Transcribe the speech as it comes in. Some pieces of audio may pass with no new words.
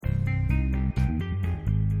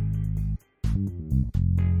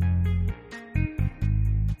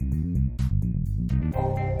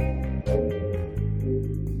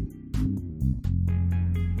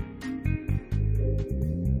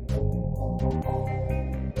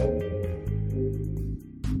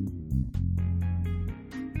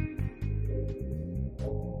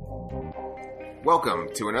Welcome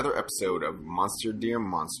to another episode of Monster Dear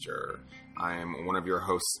Monster. I am one of your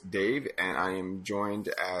hosts, Dave, and I am joined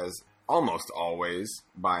as almost always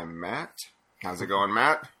by Matt. How's it going,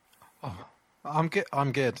 Matt? Oh, I'm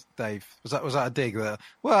good, Dave. Was that a dig there?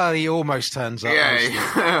 Well, he almost turns up.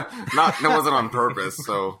 Yeah, that wasn't on purpose.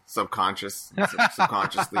 So subconsciously.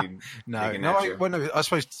 No. I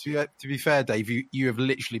suppose to be fair, Dave, you have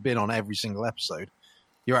literally been on every single episode.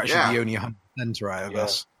 You're actually the only 100% out of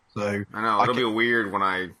us. So I know it'll be weird when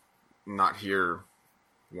I not here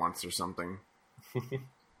once or something.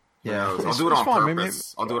 Yeah, I'll do it on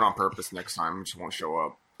purpose. I'll do it on purpose next time. I just won't show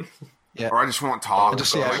up. Yeah. Or I just won't talk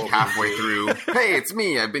halfway through. Hey, it's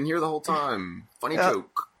me. I've been here the whole time. Funny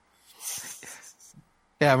joke.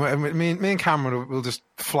 Yeah, me and Cameron will just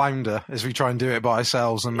flounder as we try and do it by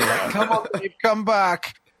ourselves, and be like, "Come on, Dave, come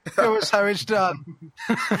back. Show us how it's done."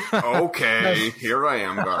 Okay, here I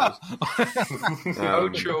am, guys. Oh,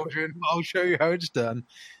 children, I'll show you how it's done.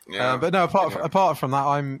 Yeah, but no, apart from that,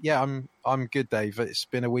 I'm good, Dave. It's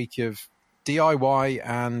been a week of DIY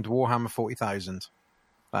and Warhammer 40,000.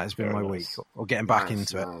 That has been my week, or getting back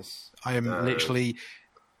into it. I am literally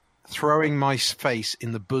throwing my face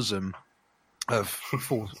in the bosom of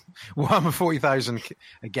Warhammer 40,000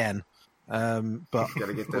 again. But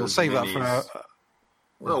we'll save that for.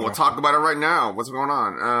 Well, we'll talk about it right now. What's going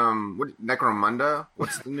on? Necromunda?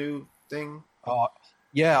 What's the new thing?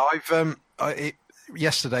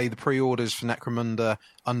 Yesterday the pre-orders for Necromunda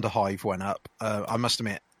Underhive went up. I must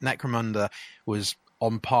admit, Necromunda was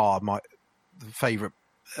on par my favourite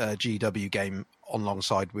GW game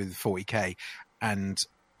alongside with 40k, and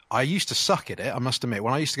I used to suck at it. I must admit,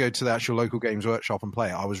 when I used to go to the actual local Games Workshop and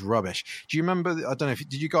play it, I was rubbish. Do you remember? I don't know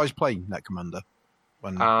did you guys play Necromunda?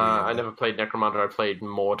 I never played Necromunda. I played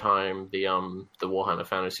more time the Warhammer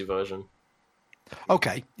Fantasy version.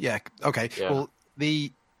 Okay. Yeah. Well,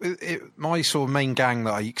 my sort of main gang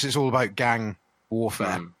because it's all about gang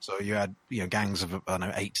warfare. So you had gangs of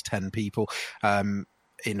 8 to 10 people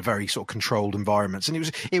in very sort of controlled environments, and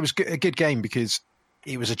it was a good game because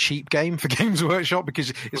it was a cheap game for Games Workshop,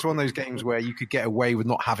 because it's one of those games where you could get away with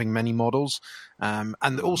not having many models. And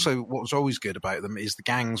also what was always good about them is the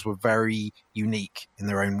gangs were very unique in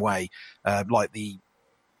their own way. Like the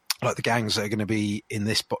gangs that are going to be in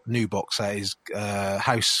this new box set is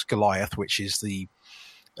House Goliath, which is the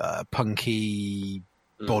punky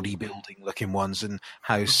bodybuilding looking ones, and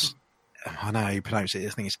House... I know how you pronounce it.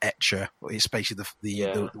 I think it's Etcher. It's basically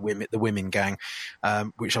the women gang,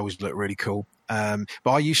 which always looked really cool. But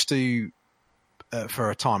I used to,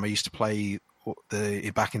 for a time, play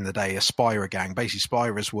back in the day, a Spira gang. Basically,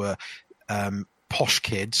 Spiras were posh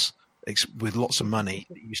kids with lots of money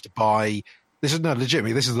that used to buy. This is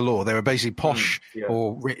legitimately. This is the law. They were basically posh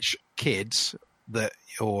or rich kids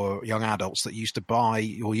or young adults that used to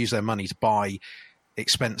buy or use their money to buy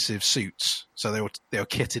expensive suits, so they were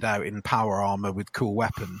kitted out in power armor with cool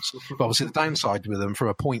weapons. But obviously the downside with them from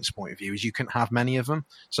a points point of view is you couldn't have many of them,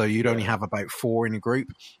 so you'd only have about 4 in a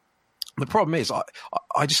group. The problem is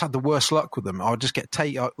I just had the worst luck with them. I would just get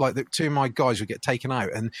the 2 of my guys would get taken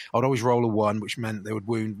out, and I'd always roll a 1, which meant they would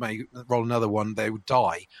wound, roll another 1, they would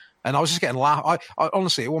die. And I was just getting laughed. I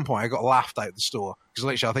honestly, at one point, I got laughed out the store because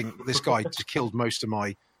literally I think this guy just killed most of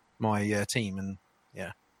my team, and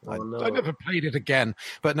yeah. I never played it again,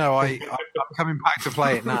 but no, I'm coming back to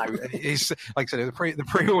play it now. It's like I said, the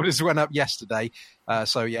pre-orders went up yesterday,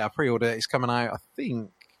 so yeah, pre-order is coming out. I think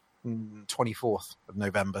 24th of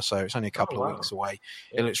November, so it's only a couple of weeks away.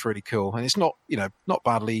 Yeah. It looks really cool, and it's not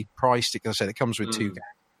badly priced. Like I said, it comes with 2 gangs,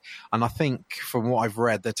 and I think from what I've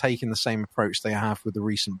read, they're taking the same approach they have with the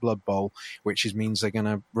recent Blood Bowl, which means they're going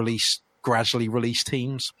to gradually release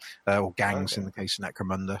teams or gangs in the case of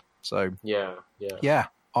Necromunda. So yeah.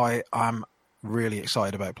 I'm really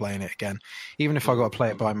excited about playing it again, even if I got to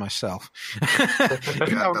play it by myself.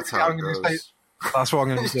 That's how it goes. That's what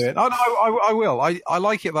I'm going to do. I will. I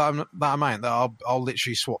like it that amount that I'll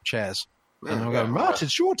literally swap chairs. Yeah, and I'm going, Matt,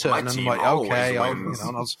 it's your turn. And I'm like, okay, I'm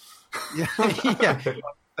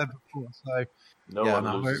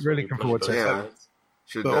really looking forward to it.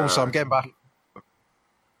 But also, I'm getting back.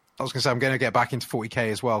 I was going to say I'm going to get back into 40k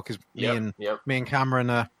as well, because me and Cameron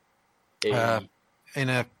are in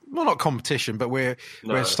a not competition, but we're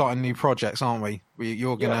starting new projects, aren't we?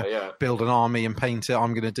 You're going to build an army and paint it.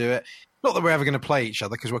 I'm going to do it. Not that we're ever going to play each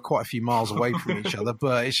other because we're quite a few miles away from each other,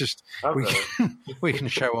 but it's just we can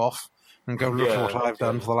show off. and go look at what I've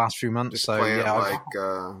done for the last few months. Just so play yeah, it like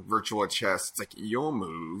virtual chess. It's like your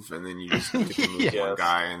move, and then you just get to move one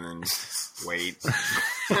guy, and then wait.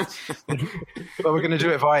 But we're going to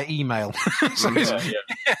do it via email,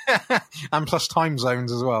 and plus time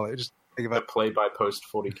zones as well. It just think about play by post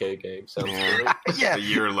 40k game. Sounds great. A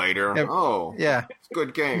year later,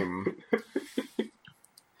 good game.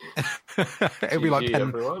 It'll be like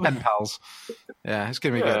pen pals. Yeah, it's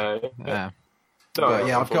going to be good. Yeah.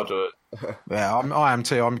 I've got. Yeah, I am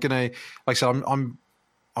too. I'm gonna, like I said, I'm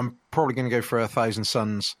probably gonna go for a Thousand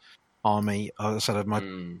Suns army. As I said,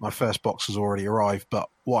 my first box has already arrived, but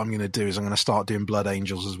what I'm gonna do is I'm gonna start doing Blood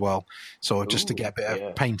Angels as well. So just to get a bit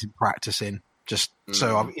of painting practice in, just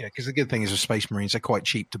so because the good thing is with Space Marines, they're quite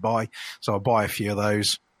cheap to buy. So I'll buy a few of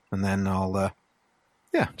those, and then I'll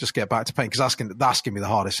just get back to paint, because that's gonna be the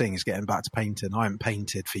hardest thing, is getting back to painting. I haven't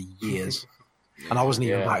painted for years. And I wasn't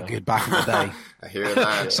even that good back in the day. I hear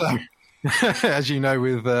that. So, as you know,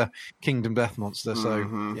 with Kingdom Death Monster, so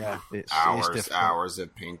it's hours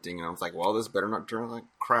of painting, and I was like, well, this better not turn out like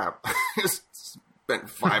crap. Just spent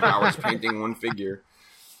 5 hours painting one figure.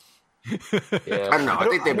 I don't know. I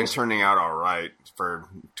think they've been turning out all right for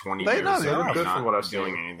 20 years. They're good not from what I've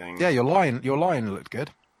doing seen. anything. Yeah, your lion looked good.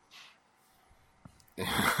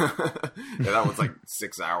 That was like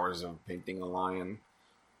 6 hours of painting a lion.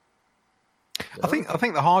 I think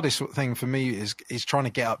the hardest thing for me is trying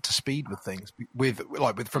to get up to speed with things,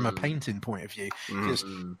 from a painting point of view. Because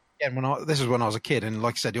this is when I was a kid, and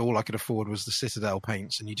like I said, all I could afford was the Citadel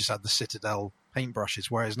paints, and you just had the Citadel paintbrushes.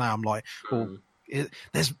 Whereas now I'm like,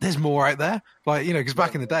 there's more out there, because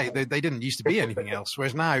back in the day they didn't used to be anything else.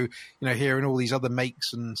 Whereas now, hearing all these other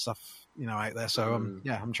makes and stuff, out there. So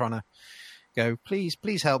I'm trying to go.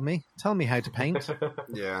 Please help me. Tell me how to paint.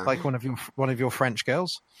 Like one of your French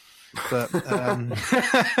girls. But I can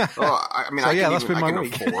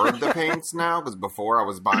afford the paints now, because before I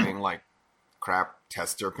was buying like crap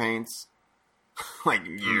tester paints like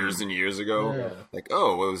years and years ago. Like, it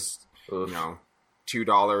was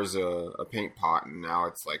 $2 a paint pot, and now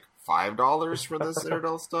it's like $5 for the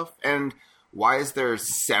Citadel stuff. And why is there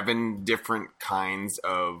 7 different kinds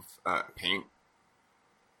of paint?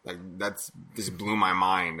 Like, this blew my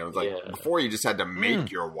mind. I was like, before you just had to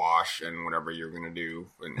make your wash and whatever you're going to do,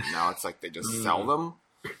 and now it's like they just sell them.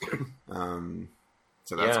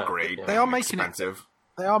 So that's great. They are making expensive.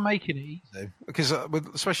 They are making it easy, because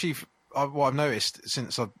especially what I've noticed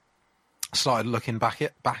since I've started looking back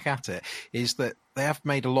at it is that they have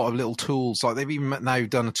made a lot of little tools. Like, they've even now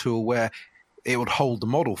done a tool where it would hold the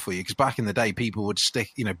model for you, because back in the day people would stick,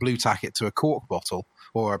 blue tack it to a cork bottle,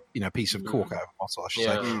 or a piece of cork out of a bottle, I should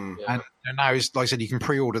say. And now, like I said, you can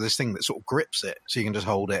pre-order this thing that sort of grips it, so you can just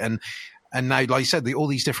hold it. And now, like you said, all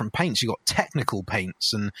these different paints. You've got technical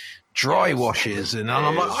paints and dry washes, and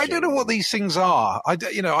I'm like, I don't know what these things are. I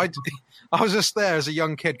was just there as a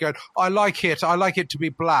young kid going, I like it to be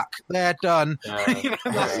black. They're done. Well,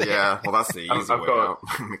 that's the easy way out.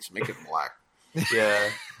 Make it black. Yeah.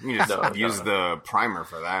 You just use the primer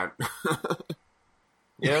for that.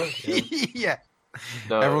 Yeah.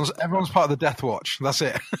 No. Everyone's part of the Death Watch. That's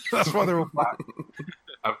it. That's why they're all black.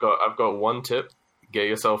 I've got one tip. Get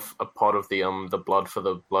yourself a pot of the blood for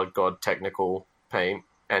the Blood God technical paint,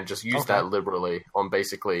 and just use that liberally on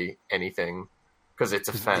basically anything, because it's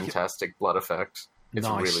a fantastic blood effect. It's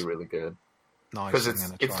really, really good. Nice. Because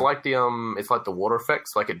it's like the water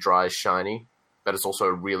effects. Like, it dries shiny, but it's also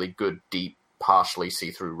a really good, deep, partially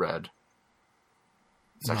see-through red.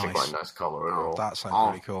 It's actually quite a nice color overall. That sounds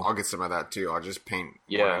really cool. I'll get some of that too. I'll just paint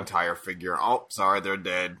one entire figure. Oh, sorry, they're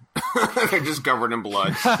dead. They're just covered in blood.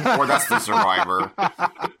 Or that's the survivor.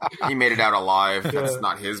 He made it out alive. That's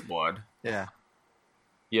not his blood. Yeah.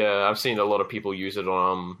 Yeah, I've seen a lot of people use it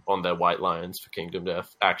on their white lions for Kingdom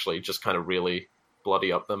Death. Actually, just kind of really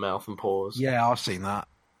bloody up their mouth and paws. Yeah, I've seen that.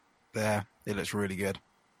 There, it looks really good.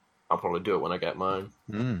 I'll probably do it when I get mine.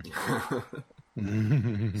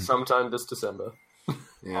 Sometime this December.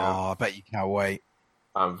 Yeah. Oh, I bet you can't wait.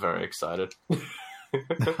 I'm very excited.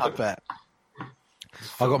 I bet.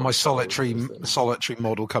 I got my solitary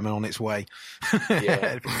model coming on its way.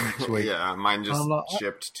 Next week. Yeah, mine just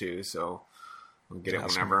shipped too, so I'll get it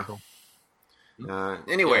whenever. Cool.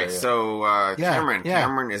 Anyway, so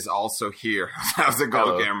Cameron is also here. How's it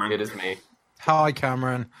going, Cameron? It is me. Hi,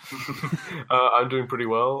 Cameron. I'm doing pretty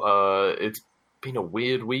well. It's been a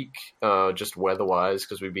weird week, just weather-wise,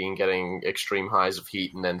 because we've been getting extreme highs of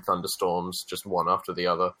heat and then thunderstorms, just one after the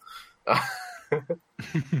other.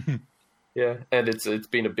 Yeah, and it's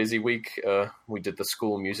been a busy week. We did the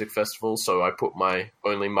school music festival, so I put my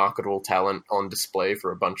only marketable talent on display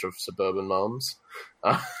for a bunch of suburban moms.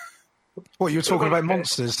 What, you were talking about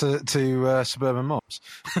monsters to suburban moms?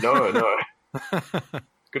 No.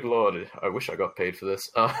 Good Lord, I wish I got paid for this.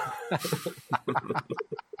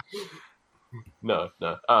 No.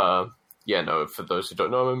 Yeah, no, for those who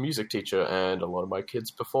don't know, I'm a music teacher, and a lot of my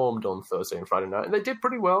kids performed on Thursday and Friday night, and they did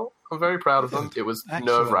pretty well. I'm very proud of them. It was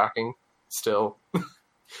nerve-wracking still.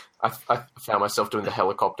 I found myself doing the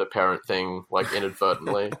helicopter parent thing, like,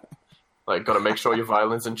 inadvertently. Like, got to make sure your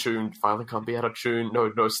violin's in tune. Violin can't be out of tune.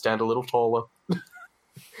 No, stand a little taller.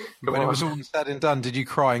 When it was all said and done, did you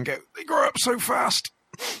cry and go, they grow up so fast?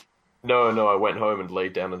 No, I went home and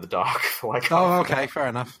laid down in the dark for like... Oh, okay, fair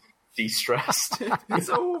enough. De-stressed. It's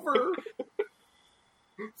over.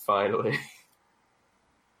 Finally.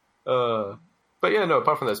 But yeah, no,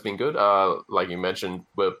 apart from that, it's been good. Like you mentioned,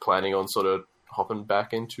 we're planning on sort of hopping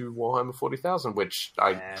back into Warhammer 40,000, which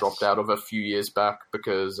I dropped out of a few years back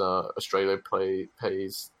because Australia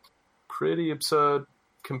pays pretty absurd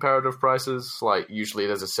comparative prices. Like, usually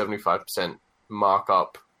there's a 75%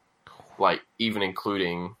 markup, like, even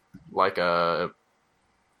including, like, a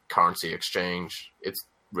currency exchange. It's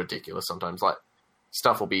ridiculous sometimes. Like,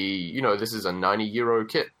 stuff will be, this is a €90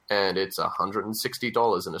 kit, and it's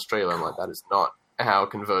 $160 in Australia. I'm like, that is not how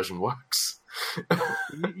conversion works.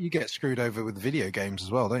 You get screwed over with video games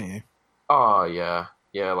as well, don't you? Oh, yeah.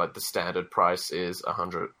 Yeah, like, the standard price is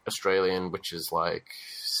 100 Australian, which is, like,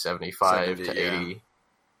 75 to 80.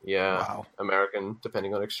 Yeah, wow. American,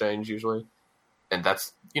 depending on exchange, usually. And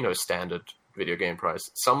that's, standard video game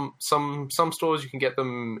price. Some stores you can get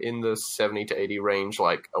them in the 70 to 80 range,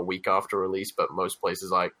 like, a week after release, but most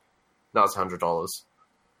places, like, no, it's $100.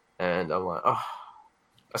 And I'm like, oh,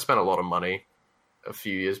 I spent a lot of money a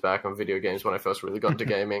few years back on video games when I first really got into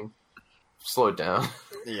gaming. Slowed down.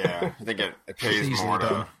 Yeah, I think it pays more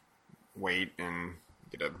to wait and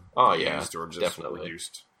get a used or just definitely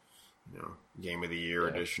reduced, Game of the Year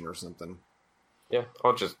edition or something. Yeah,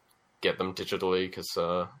 I'll just get them digitally because,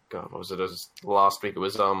 God, what was it? It was last week. It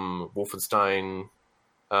was Wolfenstein,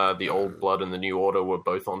 the Old Blood and the New Order were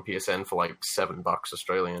both on PSN for like $7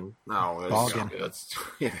 Australian. Oh, that's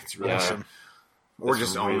really awesome. Or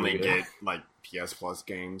just really only get like PS Plus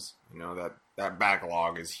games. That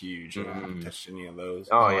backlog is huge. I haven't touched any of those.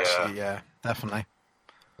 Oh yeah, actually, yeah, definitely.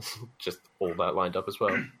 Just all that lined up as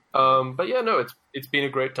well. But yeah, no, it's been a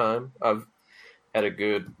great time. I've had a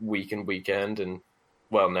good week and weekend, and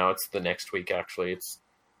well, now it's the next week. Actually, it's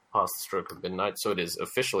past the stroke of midnight, so it is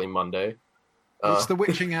officially Monday. It's the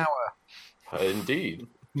witching hour. Indeed.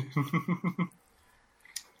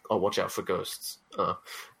 Oh, watch out for ghosts. No,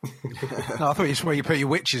 I thought it's where you put your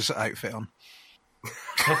witch's outfit on.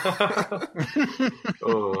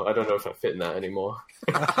 Oh, I don't know if I fit in that anymore.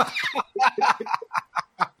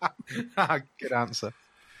 Good answer.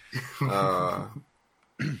 All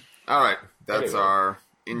right, that's our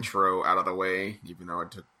intro out of the way, even though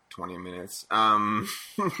it took 20 minutes. So,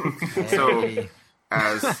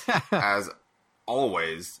 as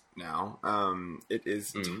always now, it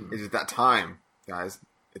is that time, guys.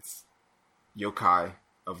 It's Yokai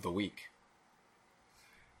of the Week.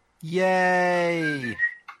 Yay!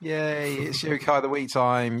 It's Yokai of the Week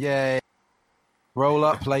time. Yay! Roll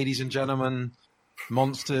up, ladies and gentlemen,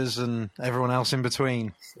 monsters and everyone else in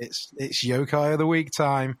between. It's Yokai of the Week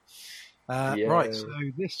time. Right, so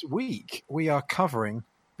this week we are covering,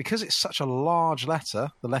 because it's such a large letter,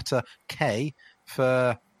 the letter K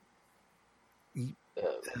for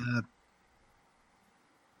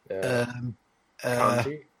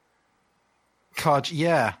Kanji? Kanji,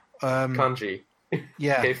 yeah. Kanji.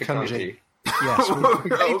 Yeah, K for kanji. Kanji. Yes.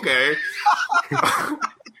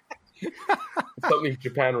 Okay. Something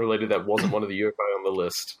Japan related that wasn't one of the yokai on the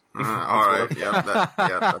list. All right.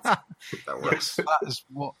 That works. That is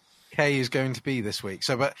what K is going to be this week.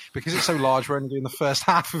 So, but because it's so large, we're only doing the first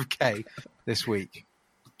half of K this week.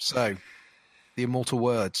 So, the immortal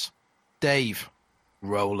words. Dave,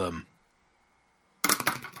 roll 'em.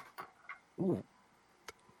 Ooh.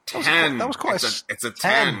 10. That was quite it's a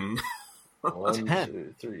 10. 1, 10.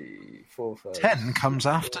 2, 3, 4, 5. 10 comes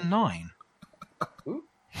after 9. Ooh.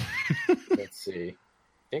 Let's see. I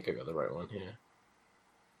think I got the right one here.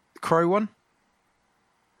 The crow one?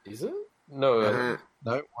 Is it? No.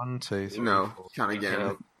 No. 1, 2, 3. No. 4, Count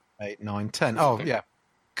again. 8, 9, 10. Oh, yeah.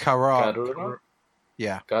 Karura.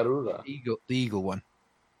 Yeah. Karura. The eagle one.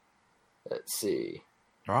 Let's see.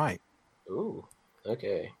 Right. Ooh.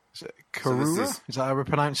 Okay. Is it Karura? Is that how we're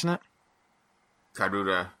pronouncing it?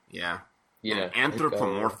 Karura, yeah. Yeah. An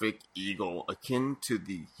anthropomorphic eagle akin to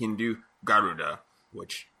the Hindu Garuda,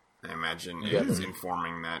 which I imagine is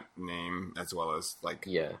informing that name as well as like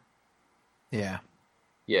Yeah. Yeah.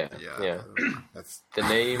 That's the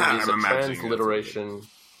name is a transliteration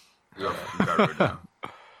Garuda.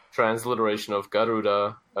 Transliteration of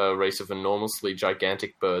Garuda, a race of enormously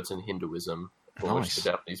gigantic birds in Hinduism, on which the Nice.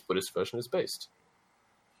 Japanese Buddhist version is based.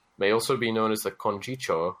 May also be known as the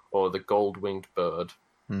konjicho, or the gold-winged bird.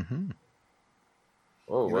 Mm-hmm.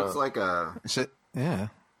 Oh, He wow. looks like a Is it? Yeah.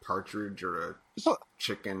 partridge or a It's not-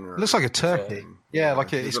 chicken. Or It looks like a turkey. Yeah, like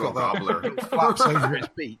his it's little got gobbler. that flaps over its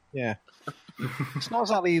beak. Yeah. It's not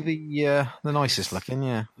exactly the nicest looking,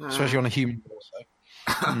 yeah. Especially on a human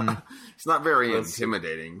torso. It's not very Let's see.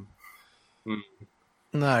 intimidating.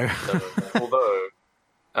 No. Although,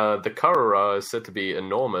 the Karura is said to be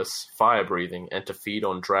enormous, fire-breathing, and to feed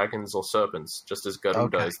on dragons or serpents, just as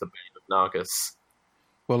Garuda Okay. is the bane of Nagas.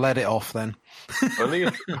 We'll let it off then. Only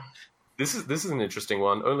a, this is an interesting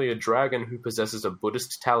one. Only a dragon who possesses a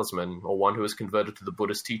Buddhist talisman, or one who is converted to the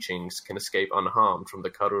Buddhist teachings, can escape unharmed from the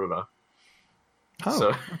Karura. Oh,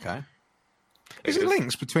 So- okay. Is it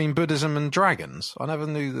links between Buddhism and dragons? I never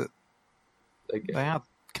knew that they had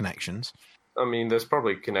connections. I mean, there's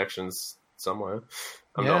probably connections somewhere.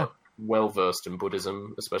 I'm Yeah. not well versed in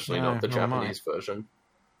Buddhism, especially No, not the nor am I. Japanese version.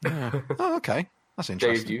 Yeah. Oh, okay. That's Dave,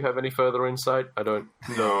 interesting. do you have any further insight? I don't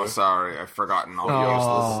No, know. sorry, I've forgotten all Oh. the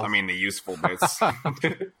useless. I mean, the useful bits,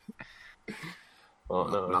 Oh,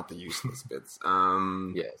 no. not the useless bits.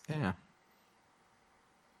 Yes. Yeah.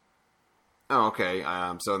 Oh, okay.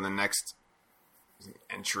 So the next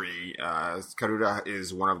entry, Karuda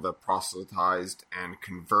is one of the proselytized and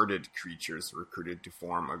converted creatures recruited to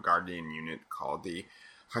form a guardian unit called the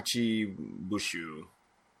Hachibushu,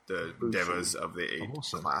 the devas of the 8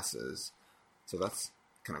 Awesome. classes. So that's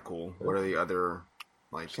kind of cool. What are the other,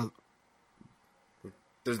 like... So-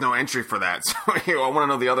 There's no entry for that, so I want to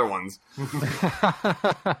know the other ones.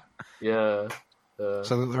 Yeah.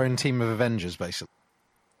 So they're in Team of Avengers, basically.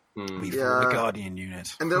 Hmm. We Yeah. form the Guardian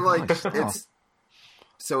unit. And they're like, Nice. it's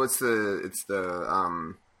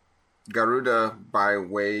the Garuda by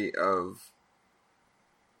way of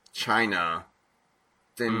China,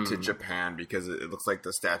 then to Japan, because it looks like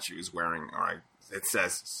the statue is wearing, or it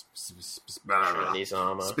says Chinese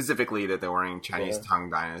armor. specifically that they're wearing Chinese Yeah. Tang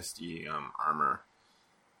Dynasty armor,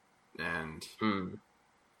 and Hmm.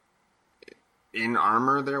 in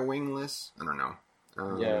armor they're wingless. I don't know.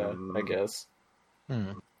 Yeah, I guess.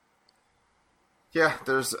 Hmm. Yeah,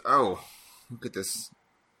 there's look at this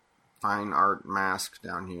fine art mask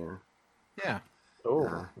down here. Yeah. Oh,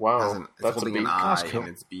 Has wow. it's That's a holding beak. an eye That's cool. in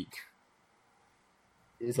its beak.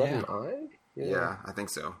 Is that Yeah. an eye? Yeah, I think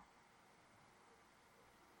so.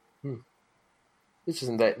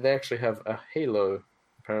 Interesting. They actually have a halo,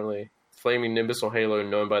 apparently. Flaming nimbus or halo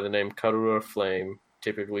known by the name Karura Flame,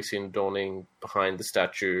 typically seen adorning behind the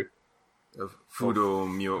statue Of Fudo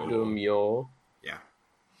Myo. Myo. Yeah.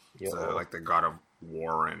 Myo. So, like the god of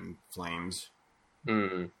war and flames.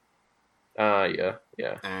 Hmm. Yeah.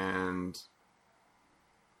 And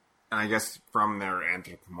I guess from their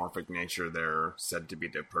anthropomorphic nature, they're said to be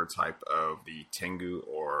the prototype of the Tengu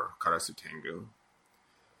or Karasu Tengu.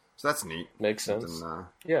 So that's neat. Makes sense. Something,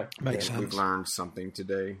 Yeah. Makes yeah. sense. we've learned something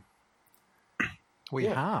today. We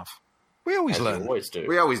Yeah. have. We always As you learn. always do.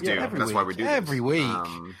 We always do. Yeah, every That's why we week. do Every this.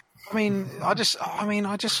 week. I just,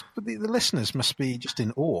 the listeners must be just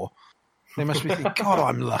in awe. They must be thinking, God,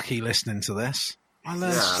 I'm lucky listening to this. I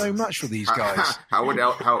learned Yeah. so much with these guys. how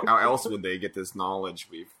else would they get this knowledge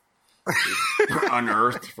we've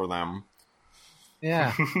unearthed for them?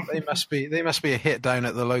 Yeah, they must be a hit down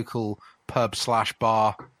at the local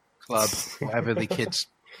pub/bar club, wherever the kids.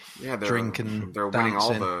 Yeah, they're Drink and they're winning all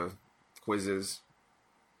dancing. the quizzes.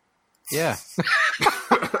 Yeah,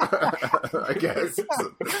 I guess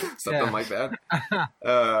something Yeah. like that.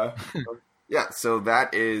 Yeah, so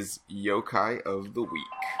that is Yokai of the Week.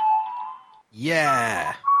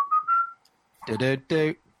 yeah. Do. I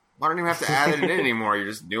don't even have to add it in anymore. You're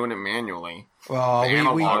just doing it manually. Well, The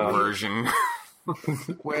analog we version.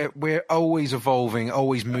 we're always evolving,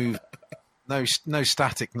 always moving. No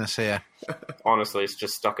staticness here. Honestly, it's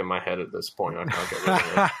just stuck in my head at this point. I can't get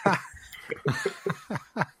rid of it.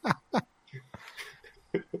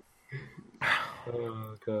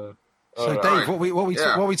 Oh god. So, All Dave, right.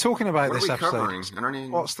 what are we talking about What are this we episode? covering? I don't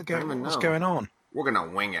even. What's I don't even what's know. going on? We're gonna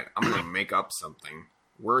wing it. I'm gonna make up something.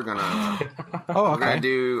 We're gonna Oh, we're gonna okay.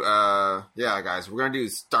 do guys. We're gonna do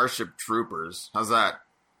Starship Troopers. How's that?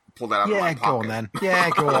 Pull that out of my Yeah, pocket. go on then. Yeah,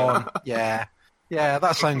 go on. Yeah,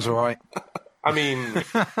 that sounds all right. I mean,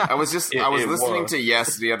 I was It listening was. to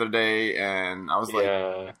Yes the other day, and I was like,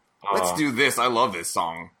 yeah. let's do this. I love this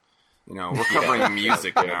song. You know, we're covering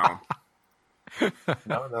music now.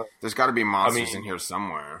 No. There's got to be monsters I mean- in here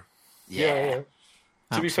somewhere. Yeah.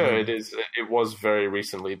 To be fair, Absolutely. it was very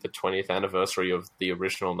recently the 20th anniversary of the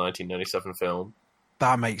original 1997 film.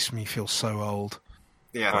 That makes me feel so old.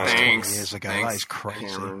 Yeah, That was thanks. 20 years ago. Thanks, That is crazy.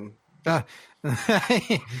 Cameron.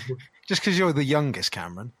 Just because you're the youngest,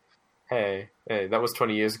 Cameron. Hey, that was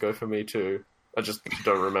 20 years ago for me too. I just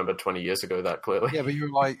don't remember 20 years ago that clearly. Yeah, but you were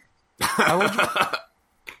like, how old?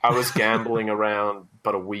 I was gambling around,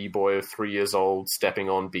 but a wee boy of 3 years old, stepping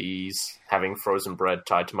on bees, having frozen bread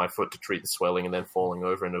tied to my foot to treat the swelling, and then falling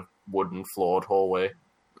over in a wooden floored hallway.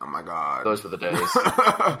 Oh my god. Those were the days.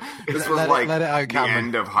 This was let it out, the Cameron.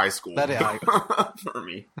 end of high school. Let it out. For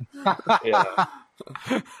me. Yeah.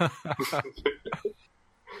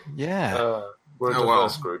 Yeah. We're a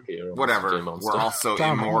diverse group here. Whatever. We're also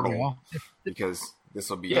Damn, immortal because this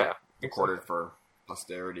will be Yeah, recorded for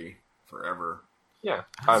posterity forever. Yeah.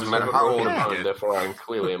 Doesn't matter how old I'm you get. therefore I'm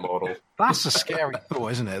clearly immortal. That's a scary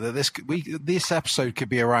thought, isn't it? That this episode could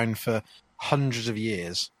be around for hundreds of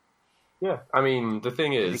years. Yeah, I mean, the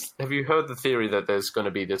thing is, have you heard the theory that there's going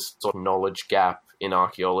to be this sort of knowledge gap in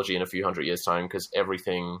archaeology in a few hundred years' time because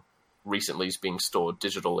everything recently is being stored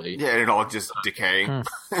digitally? Yeah, and it'll just decay.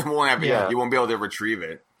 It won't have. Yeah. You won't be able to retrieve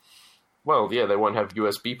it. Well, yeah, they won't have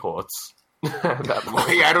USB ports at that point.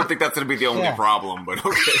 Well, yeah, I don't think that's going to be the only problem, but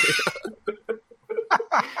okay.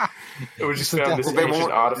 It was just found this Well, they ancient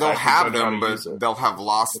won't. artifact. They'll and have don't know how them, to but use it. they'll have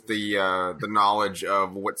lost the knowledge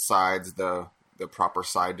of what side's the proper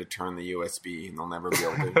side to turn the USB, and they'll never be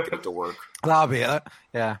able to get it to work. That'll be it.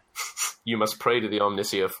 Yeah. You must pray to the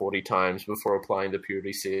Omnisia 40 times before applying the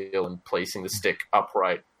purity seal and placing the stick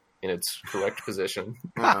upright in its correct position.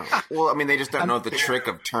 Well, I mean, they just don't know the trick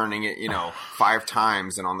of turning it, 5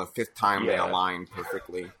 times, and on the 5th time they Yeah. align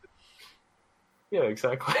perfectly. Yeah,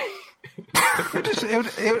 exactly.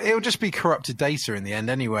 It'll just be corrupted data in the end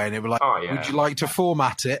anyway, and it'll be like, Oh, yeah. would you like to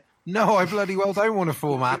format it? No, I bloody well don't want to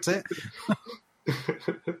format it.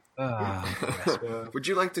 Would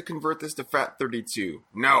you like to convert this to FAT32?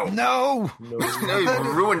 No. No! No,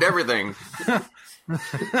 you've ruined everything.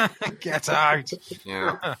 Get out!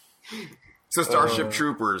 Yeah. So Starship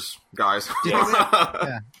Troopers, guys.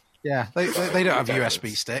 Yeah, they don't have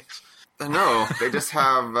USB sticks. No, they just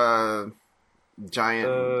have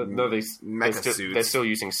giant No, mecha suits. they're still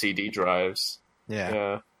using CD drives. Yeah.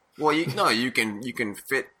 Yeah. Well, you can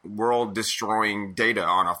fit world-destroying data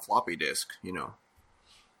on a floppy disk. Yeah.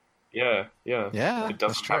 Yeah, It that's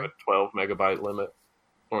doesn't true. have a 12 megabyte limit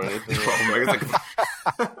or anything.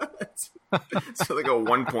 It's like a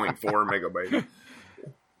 1.4 megabyte.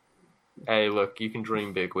 Hey, look, you can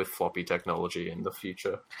dream big with floppy technology in the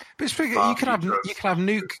future. But speaking, you can have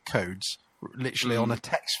nuke codes literally on a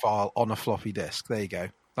text file on a floppy disk. There you go.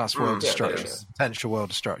 That's world destruction. yeah. Potential world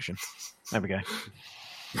destruction. There we go.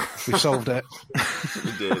 We've solved it.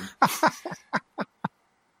 We did.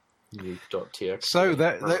 Nuke.txt. So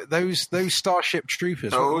those Starship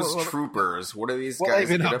Troopers. Those what- troopers, what do these what guys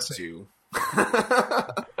they've been get up up to?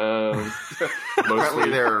 Mostly Apparently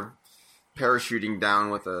they're parachuting down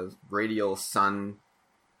with a radial sun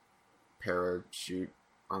parachute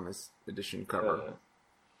on this edition cover.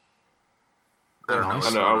 I don't know what's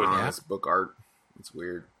I know, I going would- on in yeah. this book art. It's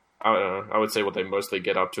weird. I would say what they mostly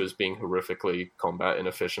get up to is being horrifically combat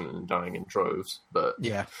inefficient and dying in droves. But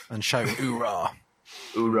Yeah, and shouting "Hoorah!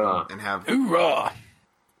 hoorah! And have, Hoorah!"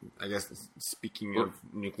 I guess, speaking of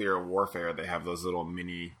nuclear warfare, they have those little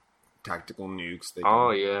mini tactical nukes they can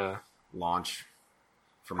Oh yeah, launch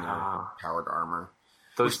from their Ah. powered armor.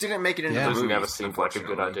 those Which didn't make it into Yeah. the those movies, never seemed like a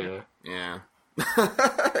good unfortunately. idea. Yeah.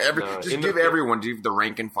 No, Just in give the- everyone, give the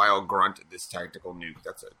rank and file grunt this tactical nuke.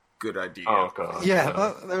 That's a good idea. Oh god,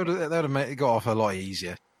 Yeah, they would have made it got off a lot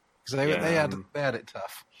easier because they had it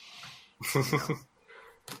tough.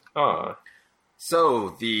 Oh, So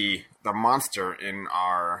the monster in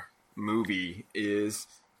our movie is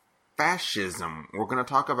fascism. We're going to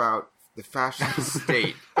talk about the fascist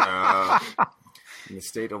state, in the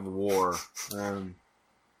state of war.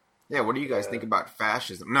 Yeah, what do you guys think about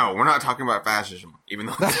fascism? No, we're not talking about fascism, even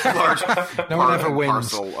though it's a large No one part ever and wins.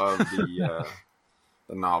 parcel of the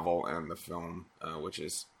novel and the film, which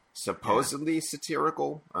is supposedly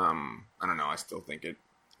satirical. I don't know. I still think it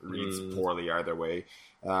reads poorly either way.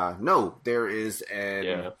 No, there is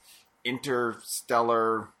an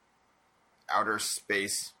interstellar outer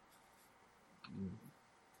space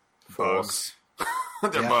bugs.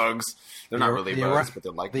 They're bugs. They're not really bugs, but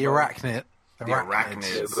they're like the bugs. arachnid. The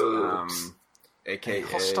arachnids, aka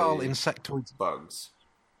hostile insectoids. bugs.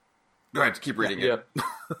 Go ahead, keep reading it.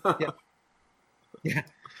 Yeah.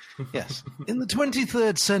 Yes. In the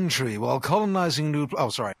 23rd century, while colonizing New... Oh,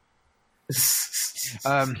 sorry.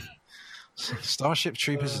 Starship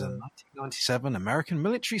Troopers is a 1997 American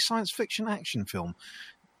military science fiction action film.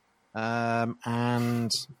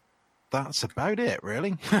 And that's about it,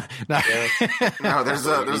 really. No. No, there's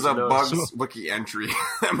a know. Bugs wiki entry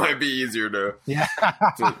that might be easier to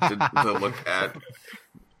look at.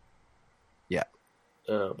 Yeah.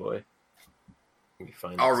 Oh boy.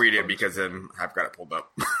 I'll read it because then I've got it pulled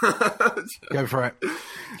up. Go for it.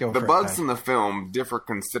 The bugs in the film differ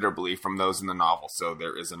considerably from those in the novel. So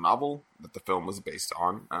there is a novel that the film was based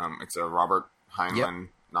on. It's a Robert Heinlein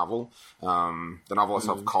novel. The novel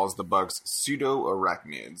itself calls the bugs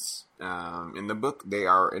pseudo-arachnids. In the book, they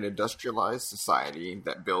are an industrialized society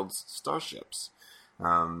that builds starships.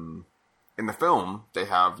 In the film, they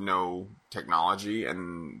have no technology,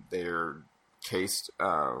 and they're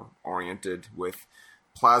oriented with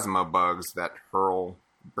plasma bugs that hurl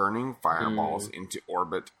burning fireballs into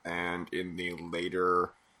orbit, and in the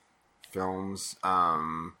later films,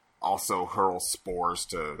 also hurl spores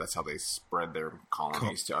that's how they spread their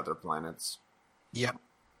colonies to other planets. Yep.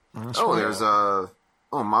 There's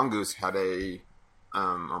Mongoose had or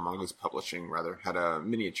Mongoose Publishing rather had a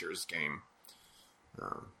miniatures game.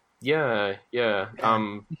 Yeah. You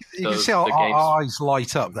can see our eyes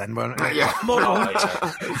light up then, won't it? Yeah.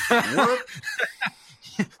 What?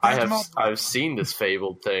 I've seen this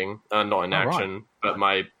fabled thing, not in action, but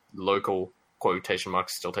my local quotation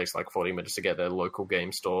marks still takes like 40 minutes to get there. Local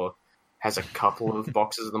game store has a couple of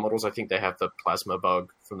boxes of the models. I think they have the plasma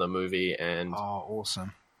bug from the movie, and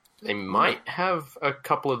awesome. They might have a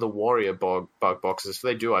couple of the warrior bug boxes. If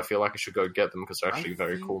they do, I feel like I should go get them because they're actually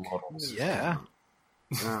very cool models. Yeah.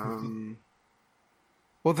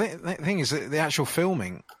 Well, the thing is that the actual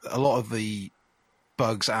filming, a lot of the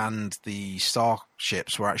bugs and the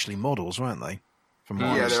starships were actually models, weren't they?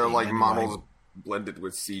 They're like models blended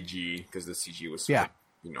with CG because the CG was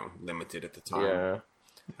limited at the time.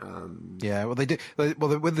 Yeah. Well, they did.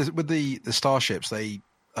 With the starships, I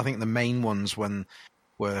think the main ones were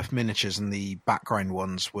miniatures and the background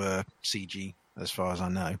ones were CG, as far as I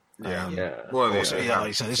know. Well, it's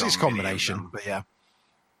a combination, but yeah.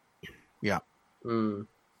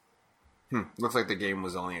 Looks like the game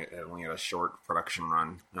was only had a short production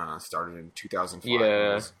run. Started in 2005. Yeah.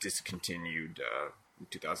 And was discontinued in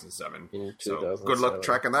 2007. So good luck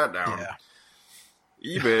tracking that down.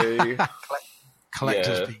 Yeah. eBay.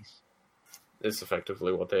 Collector's piece. It's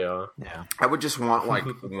effectively what they are. Yeah. I would just want like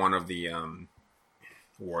one of the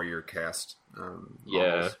warrior cast.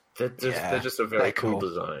 They're just a very cool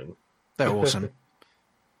design. They're awesome.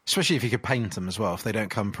 Especially if you could paint them as well, if they don't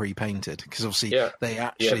come pre-painted. Because obviously they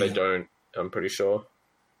actually... Yeah, they don't, I'm pretty sure.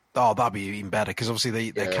 Oh, that'd be even better, because obviously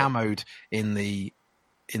they're camoed in the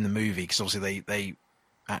movie, because obviously they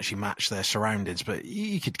actually match their surroundings, but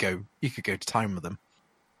you could go to town with them.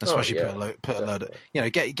 Especially put a load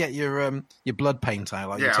of... get your blood paint out.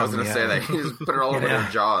 Like I was going to say that. You just put it all over their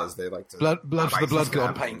jaws. They like to... Blood for the blood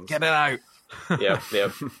god paint. Get it out. Yeah.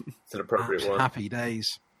 It's an appropriate one. Happy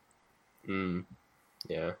days.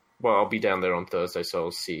 Yeah. Well, I'll be down there on Thursday, so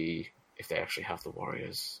I'll see if they actually have the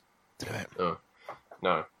Warriors. Do it. Oh,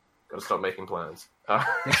 no. Gotta stop making plans.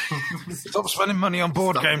 Stop spending money on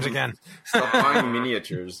board games again. Stop buying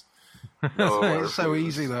miniatures. It's so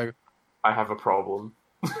easy, though. I have a problem.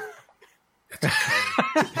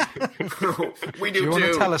 We do you too. Want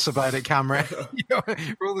to tell us about it, Cameron?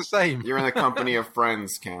 We're all the same. You're in the company of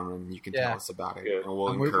friends, Cameron. You can tell us about it, and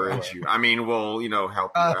we'll encourage you. I mean, we'll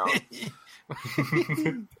help you out.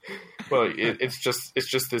 Well, it's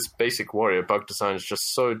just this basic warrior. Bug design is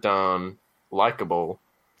just so darn likable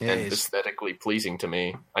and aesthetically pleasing to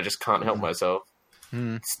me. I just can't help myself.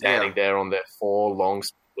 Standing there on their 4 long,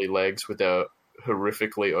 spindly legs with their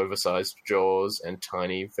horrifically oversized jaws and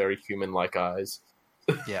tiny, very human-like eyes.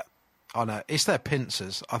 Yeah. Oh, no. It's their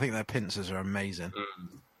pincers. I think their pincers are amazing.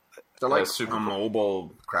 They're like super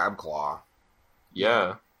mobile crab claw.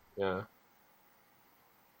 Yeah. They're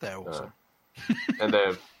awesome. And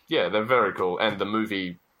they're very cool. And the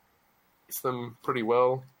movie hits them pretty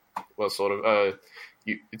well. Well, sort of.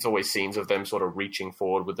 It's always scenes of them sort of reaching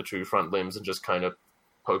forward with the 2 front limbs and just kind of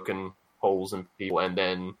poking holes in people, and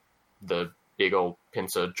then the big old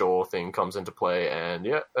pincer jaw thing comes into play, and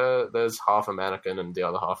there's half a mannequin and the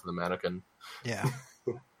other half of the mannequin. Yeah.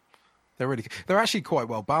 They're actually quite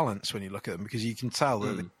well balanced when you look at them, because you can tell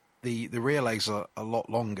that the rear legs are a lot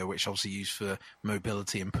longer, which obviously used for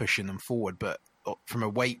mobility and pushing them forward, but from a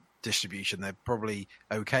weight distribution they're probably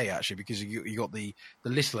okay, actually, because you got the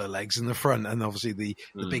littler legs in the front, and obviously the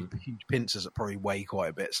big huge pincers that probably weigh quite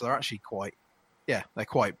a bit, so they're actually they're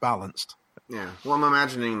quite balanced. Yeah. Well, I'm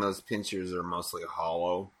imagining those pincers are mostly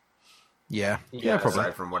hollow. Yeah, probably. probably.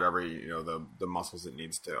 Aside from whatever the muscles it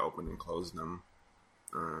needs to open and close them.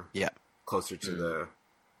 Closer to the.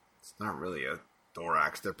 It's not really a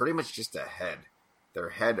thorax. They're pretty much just a head. their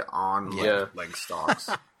head on Yeah. leg stalks.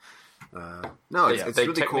 No, it's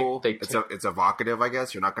really cool. It's evocative, I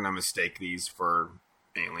guess. You're not going to mistake these for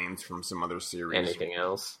aliens from some other series. Anything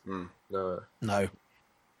else? No,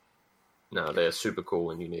 they're super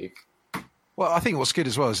cool and unique. Well, I think what's good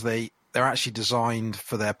as well is they're actually designed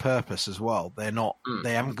for their purpose as well. They're not.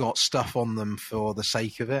 They haven't got stuff on them for the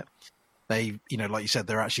sake of it. They, like you said,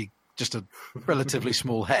 they're actually just a relatively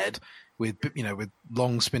small head with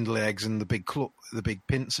long spindly legs and the big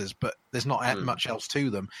pincers, but there's not much else to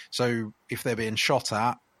them. So if they're being shot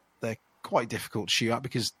at, they're quite difficult to shoot at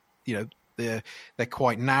because they're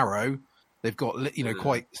quite narrow. They've got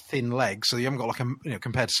quite thin legs, so you haven't got like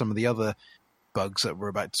compared to some of the other bugs that we're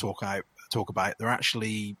about to talk about. They're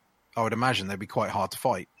actually, I would imagine, they'd be quite hard to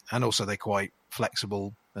fight, and also they're quite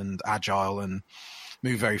flexible and agile and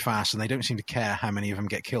move very fast, and they don't seem to care how many of them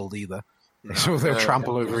get killed either. No. So they'll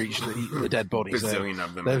trample over each of the dead bodies. They're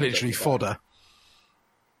literally fodder.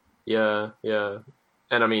 Yeah.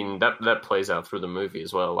 And I mean, that plays out through the movie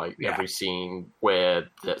as well. Like every scene where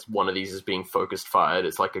one of these is being focused fired,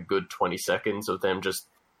 it's like a good 20 seconds of them just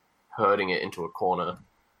herding it into a corner.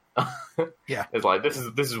 Yeah. It's like, this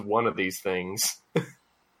is one of these things.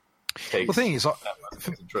 The thing is,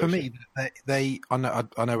 for me, I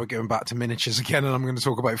know we're going back to miniatures again, and I'm going to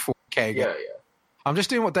talk about 4K again. Yeah. I'm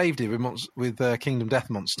just doing what Dave did with Kingdom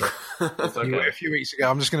Death Monster Okay. a few weeks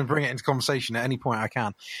ago. I'm just going to bring it into conversation at any point I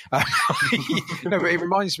can. No, but they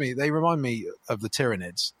remind me of the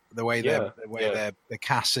Tyranids, the way their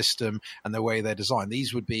caste system and the way they're designed.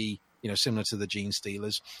 These would be similar to the Gene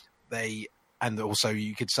Stealers. And also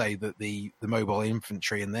you could say that the mobile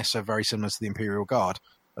infantry in this are very similar to the Imperial Guard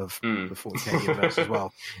of the 40K universe as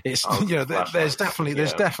well. It's there's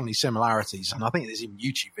definitely similarities, and I think there's even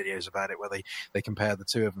YouTube videos about it where they compare the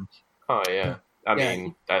two of them. Oh yeah, I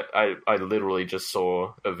mean, I literally just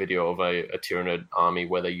saw a video of a Tyranid army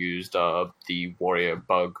where they used the warrior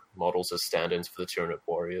bug models as stand-ins for the Tyranid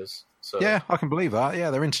warriors. So yeah, I can believe that.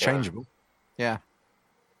 Yeah, they're interchangeable. Yeah.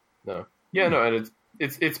 No, and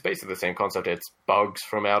it's basically the same concept. It's bugs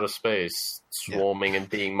from outer space swarming and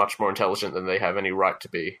being much more intelligent than they have any right to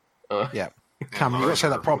be. Yeah. Cameron, you got to say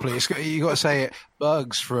that properly. You got to say it.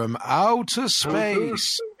 Bugs from outer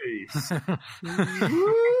space.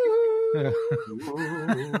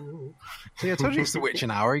 See, I told you it's the witching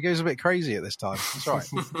hour. He goes a bit crazy at this time. It's all right.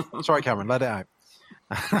 It's all right, Cameron. Let it out.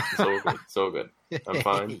 It's all good. I'm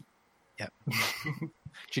fine. Yeah. Do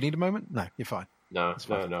you need a moment? No, you're fine. No,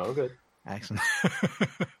 I'm good. Excellent.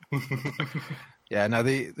 Yeah, no,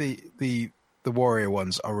 the warrior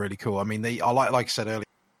ones are really cool. I mean, like I said earlier,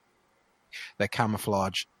 their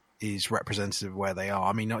camouflage is representative of where they are.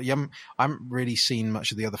 I mean, I haven't really seen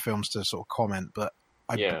much of the other films to sort of comment, but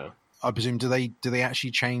I presume do they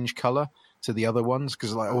actually change color to the other ones?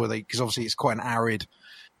 Because obviously it's quite an arid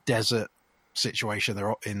desert situation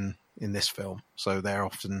they're in this film, so they're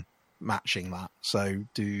often matching that. So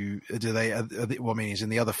do they? What I mean is, in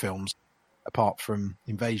the other films, apart from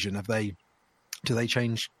Invasion, do they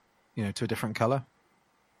change, to a different color?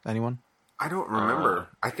 Anyone? I don't remember.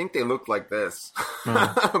 I think they looked like this,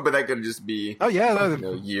 but that could just be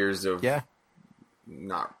years of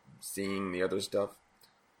not seeing the other stuff.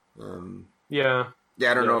 I don't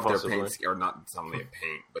know if possibly. their paints are not suddenly a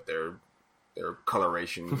paint, but their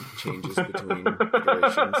coloration changes between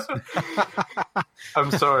iterations. I'm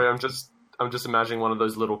sorry. I'm just imagining one of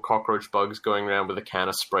those little cockroach bugs going around with a can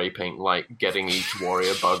of spray paint, like getting each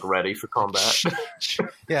warrior bug ready for combat.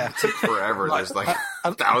 Yeah, it took forever. There's like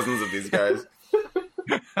thousands of these guys,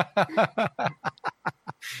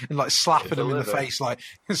 and like slapping them in the face, like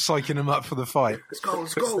psyching them up for the fight.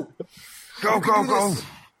 Let's go, go.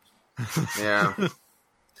 Yeah,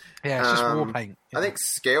 it's just war paint. I think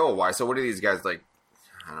scale wise, so what are these guys like?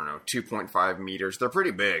 I don't know, 2.5 meters. They're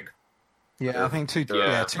pretty big. Yeah, I think 2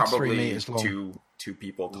 to 3 meters long. Two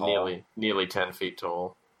people tall. Nearly 10 feet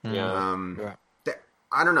tall. Yeah.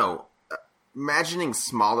 I don't know. Imagining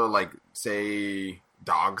smaller, like, say,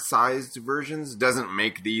 dog-sized versions doesn't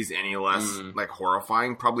make these any less, like,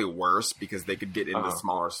 horrifying. Probably worse, because they could get into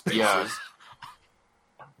smaller spaces. Yeah.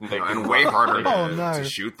 And way harder to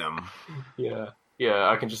shoot them. Yeah. Yeah,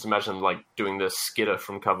 I can just imagine, like, doing the skitter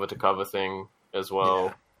from cover to cover thing as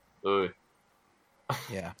well. Yeah.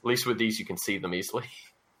 Yeah. At least with these, you can see them easily.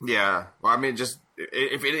 Yeah. Well, I mean, just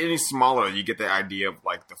if it any smaller, you get the idea of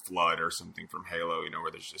like the Flood or something from Halo, where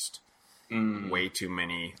there's just way too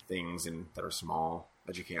many things that are small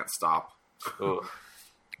that you can't stop.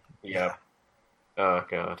 Yeah. Oh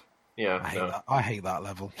god. Yeah. I hate that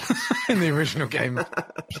level in the original game.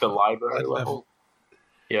 The library level.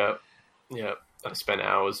 Yeah. Yeah. I spent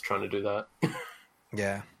hours trying to do that.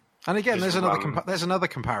 Yeah. And again, Just there's another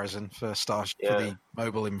comparison for for the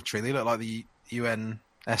mobile infantry. They look like the UNSC.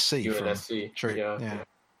 UNSC. True. Yeah.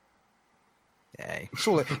 Yeah.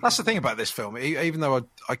 That's the thing about this film. Even though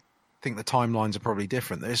I think the timelines are probably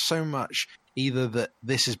different, there's so much either that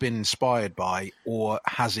this has been inspired by or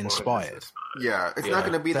has inspired. Yeah, it's not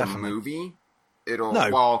going to be definitely. the movie. It'll No.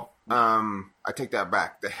 Well, I take that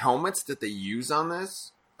back. The helmets that they use on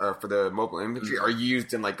this for the mobile infantry are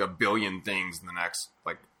used in like a billion things in the next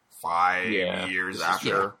like 5 years after.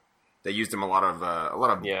 Yeah. They used them a lot of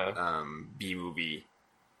B movie,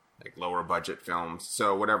 like lower budget films.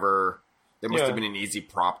 So whatever, they must have been an easy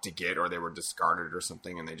prop to get, or they were discarded or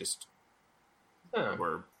something, and they just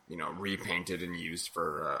were repainted and used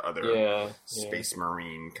for other space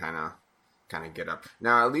marine kind of get up.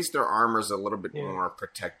 Now at least their armor's a little bit more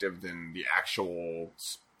protective than the actual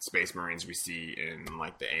space marines we see in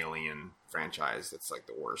like the Alien franchise. That's like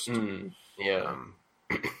the worst. As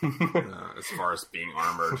far as being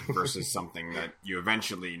armored versus something that you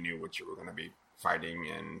eventually knew what you were going to be fighting,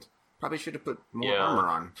 and probably should have put more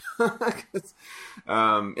armor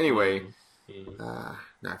on. Anyway, I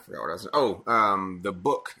forgot what I was. The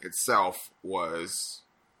book itself was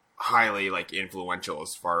highly like influential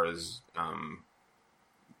as far as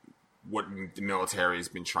what the military has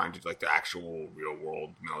been trying to, like the actual real world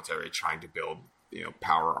military trying to build,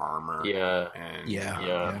 power armor.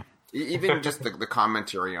 Even just the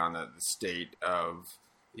commentary on the state of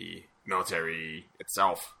the military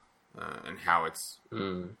itself and how it's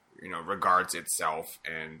regards itself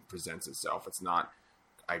and presents itself. It's not,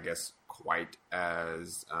 I guess, quite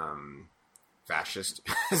as fascist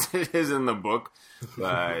as it is in the book,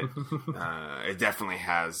 but it definitely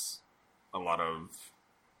has a lot of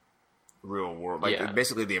real world, like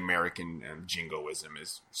basically the American jingoism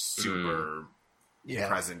is super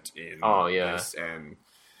present in this, and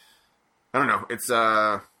I don't know. It's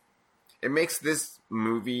it makes this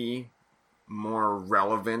movie more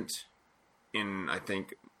relevant in, I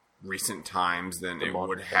think, recent times than it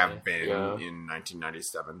would have been in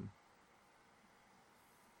 1997.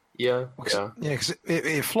 Because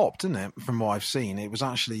it flopped, didn't it? From what I've seen, it was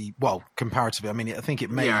actually, well, comparatively. I mean, I think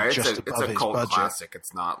it made just above its cult budget. Classic.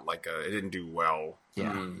 It's not like it didn't do well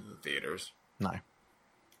in the theaters. No.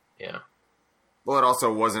 Yeah. Well, it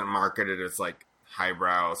also wasn't marketed as like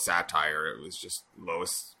highbrow satire. It was just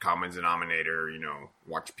lowest common denominator.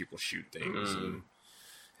 Watch people shoot things and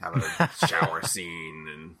have a shower scene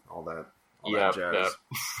and all that jazz.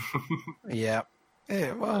 Yeah.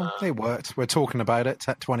 Yeah, well, they worked. We're talking about it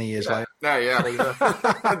 20 years later. Yeah. They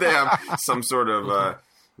have some sort of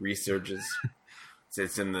resurgence.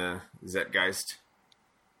 It's in the Zeitgeist.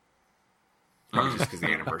 Probably just because the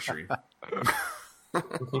anniversary.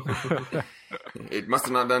 It must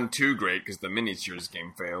have not done too great because the miniatures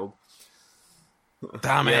game failed.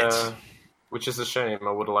 Damn it. Which is a shame.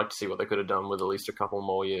 I would have liked to see what they could have done with at least a couple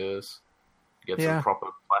more years. Get some proper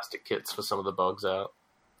plastic kits for some of the bugs out.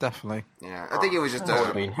 Definitely. Yeah, I think it was just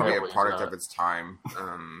probably a product of its time.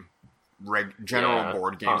 General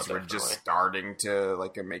board games were just starting to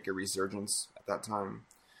make a resurgence at that time.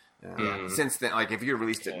 Since then, if you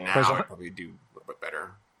released it now, it'd probably do a little bit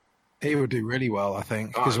better. It would do really well, I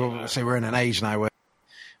think, because we're in an age now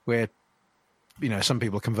where some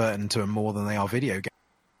people are converting to more than they are video games.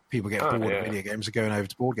 People get bored of video games and going over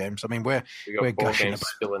to board games. I mean, we're gushing about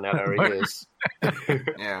spilling out our ears.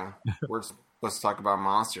 Yeah, we're supposed to talk about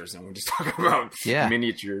monsters, and we're just talking about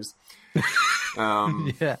miniatures.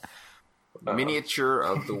 Miniature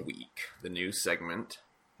of the week, the new segment.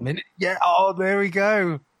 Oh, there we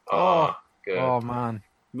go. Oh, good. Oh man.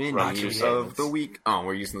 Miniatures of the week. Oh,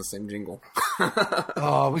 we're using the same jingle.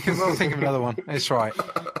 We'll think of another one. It's right.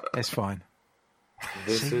 It's fine.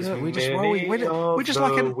 This is we're just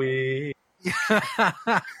like the week.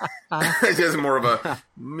 It's just more of a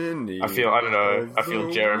mini. I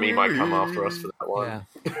feel Jeremy might come after us for that one.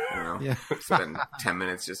 Spend 10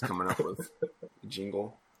 minutes just coming up with a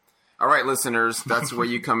jingle. All right, listeners, that's where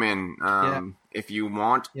you come in. If you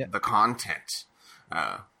want the content,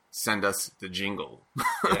 send us the jingle.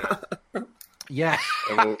 And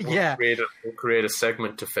we'll create a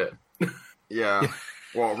segment to fit. Yeah.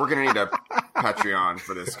 Well, we're gonna need a Patreon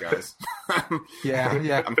for this, guys.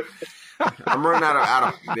 I'm running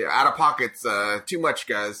out of pockets. Too much,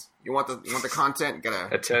 guys. You want the content?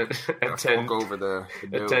 Gotta fork over the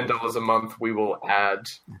at $10 a month, we will add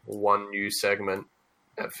one new segment.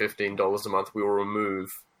 At $15 a month, we will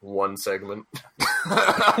remove one segment.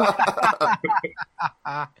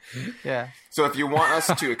 So if you want us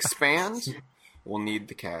to expand, we'll need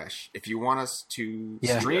the cash. If you want us to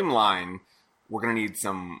streamline, we're gonna need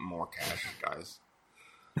some more cash, guys.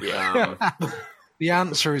 The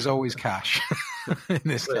answer is always cash in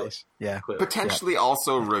this case. Yeah. Potentially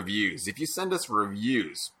also reviews. If you send us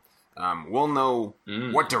reviews, we'll know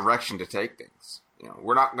what direction to take things. You know,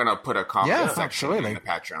 we're not going to put a comment section in the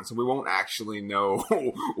Patreon, so we won't actually know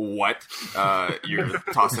what you're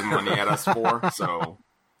tossing money at us for. So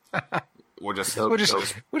we'll just do it.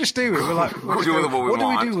 We're like, what do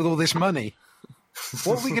we do with all this money?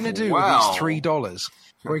 What are we going to do with these $3?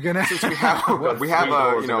 We're gonna we have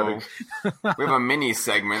a mini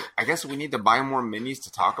segment. I guess we need to buy more minis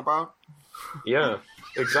to talk about. Yeah,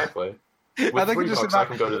 exactly. With $3, I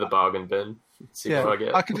can go to the bargain bin. See what I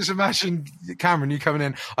get. I can just imagine Cameron, you coming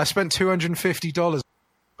in. I spent $250,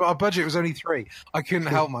 but our budget was only $3. I couldn't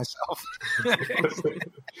help myself.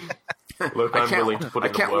 Look, I'm willing to put. I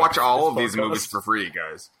can't watch all of these movies for free,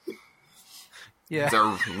 guys. Yeah, it's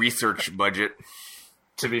our research budget.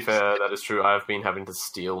 To be fair, that is true. I've been having to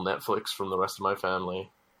steal Netflix from the rest of my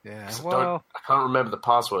family. Yeah, I can't remember the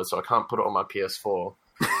password, so I can't put it on my PS4,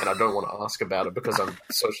 and I don't want to ask about it because I'm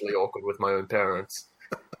socially awkward with my own parents.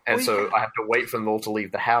 And I have to wait for them all to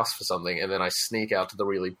leave the house for something, and then I sneak out to the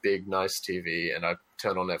really big, nice TV, and I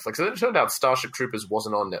turn on Netflix. And it turned out Starship Troopers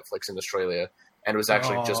wasn't on Netflix in Australia, and it was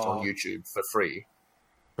actually just on YouTube for free.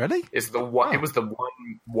 Really? It was the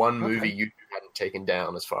one movie YouTube hadn't taken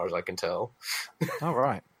down, as far as I can tell. Oh,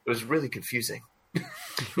 right. It was really confusing.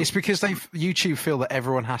 It's because YouTube feel that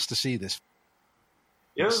everyone has to see this.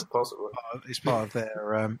 Yeah, possibly. It's part of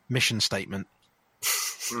their mission statement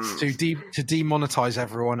to demonetize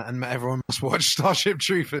everyone, and everyone must watch Starship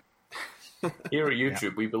Troopers. Here at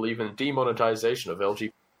YouTube, we believe in demonetization of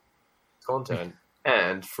LGBT content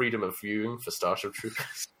and freedom of viewing for Starship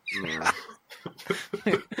Troopers.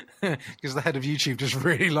 Because the head of YouTube just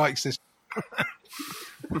really likes this.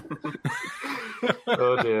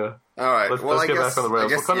 Oh dear! All right, let's get back on the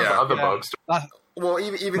rails. What kind of other bugs? Well,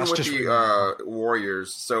 even with the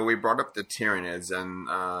warriors, so we brought up the Tyranids, and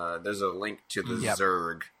there's a link to the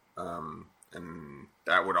Zerg, and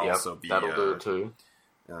that would also be that'll do it too.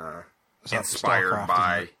 Inspired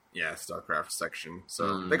by StarCraft section.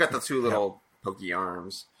 So they got the two little pokey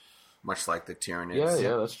arms, much like the Tyranids.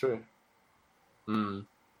 Yeah, that's true.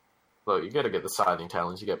 Look, you got to get the Scything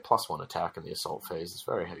Talons. You get +1 attack in the assault phase. It's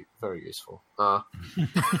very, very useful. So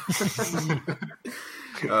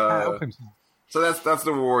that's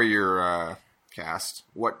the warrior cast.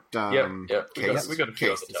 What? We got a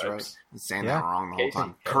few other types. Right? I'm saying that wrong the whole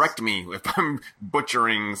time. Yes. Correct me if I'm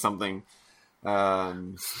butchering something.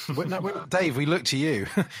 Dave, we look to you.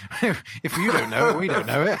 If you don't know it, we don't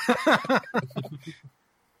know it.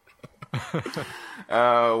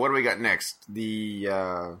 What do we got next?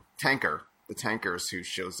 The tanker. The tankers who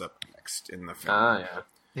shows up next in the film.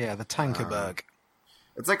 Yeah, the Tankerberg.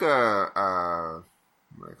 It's like a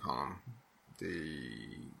what do I call them?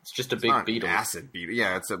 It's just a big beetle. Acid beetle.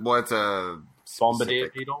 Yeah, it's a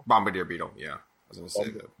bombardier beetle. Bombardier beetle. Yeah, I was going to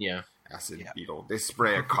say that. Acid beetle. They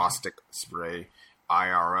spray a caustic spray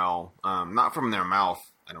IRL, not from their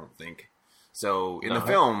mouth, I don't think. So in the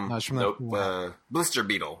film, the blister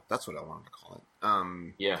beetle. That's what I wanted to call it.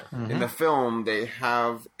 In the film, they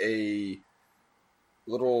have a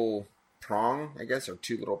little prong, I guess, or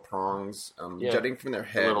two little prongs jutting from their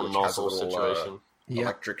head, a little which nozzle has a little situation.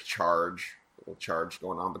 Electric charge, little charge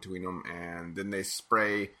going on between them, and then they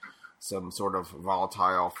spray some sort of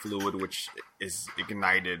volatile fluid, which is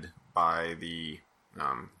ignited by the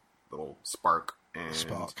little spark and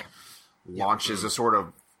launches a sort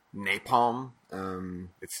of napalm.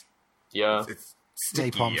 It's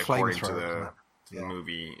sticky napalm according to the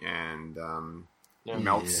movie, and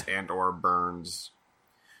melts and or burns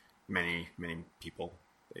many people.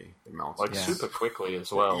 They melt super quickly as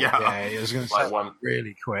well. Yeah, I was going to say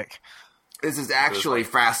really quick. This is actually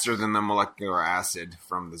faster than the molecular acid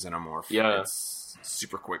from the xenomorph. Yeah, it's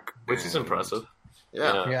super quick, which is impressive.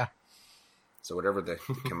 Yeah. So whatever the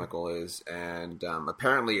chemical is, and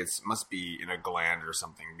apparently it must be in a gland or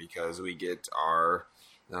something, because we get our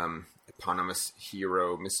eponymous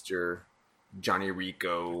hero, Mr. Johnny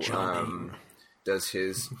Rico, does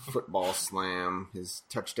his football slam, his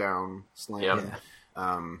touchdown slam,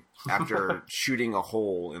 after shooting a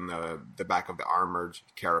hole in the back of the armored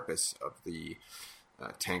carapace of the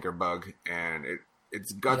tanker bug, and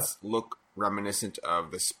its guts look reminiscent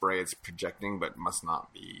of the spray it's projecting, but must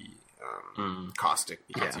not be caustic,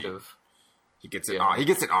 because he gets it on. He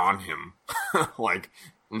gets it on him,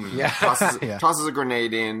 tosses a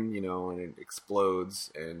grenade in, and it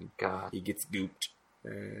explodes, and he gets gooped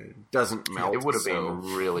and doesn't melt. It would have been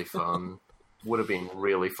really fun. Would have been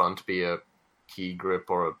really fun to be a key grip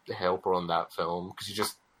or a helper on that film,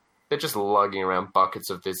 because they're just lugging around buckets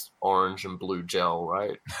of this orange and blue gel,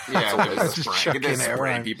 right? Yeah, Just they chucking it spray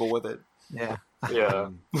around. people with it. Yeah.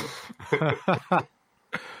 Yeah.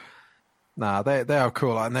 Nah, they are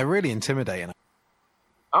cool, and they're really intimidating.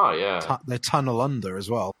 Oh yeah. They're tunnel under as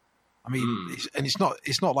well. I mean, it's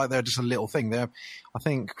not like they're just a little thing. I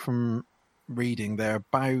think from reading, they're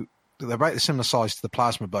about the similar size to the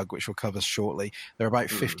plasma bug, which we'll cover shortly. They're about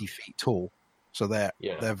 50 feet tall, so they're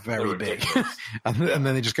very big. and then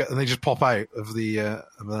they just pop out of the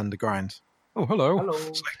underground. Oh, hello! Hello.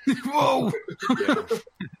 It's like, whoa!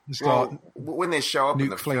 Well, when they show up in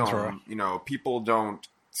the flamethrower. film, you know, people don't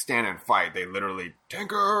stand and fight. They literally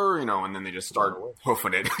tanker, you know, and then they just start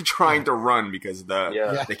hoofing it, trying to run because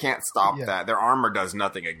they can't stop that. Their armor does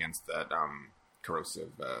nothing against that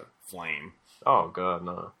corrosive flame. Oh god,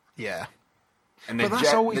 no. Yeah, and the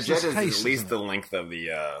jet is at least the length of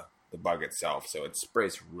the bug itself, so it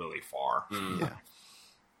sprays really far.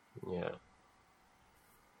 Yeah.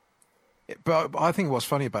 But I think what's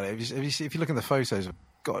funny about it, if you look at the photos, it's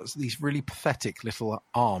got these really pathetic little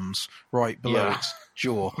arms right below its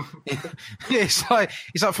jaw. It's like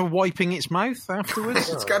for wiping its mouth afterwards.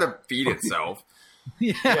 It's got to feed itself.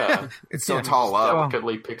 Yeah. It's so tall up.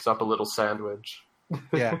 Delicately picks up a little sandwich.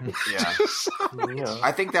 Yeah.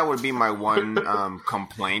 I think that would be my one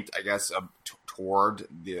complaint, I guess, toward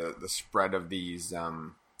the spread of these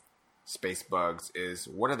space bugs is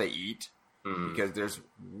what do they eat? Because there's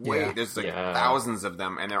thousands of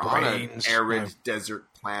them, and they're on an arid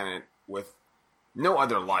desert planet with no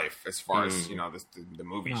other life, as far as you know. The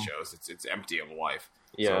movie shows it's empty of life.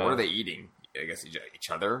 Yeah. So what are they eating? I guess each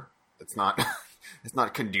other. It's not. It's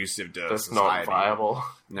not conducive to That's society. Not viable.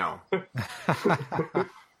 No.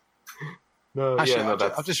 No. Actually,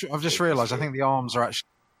 yeah, I've just realised. I think the arms are actually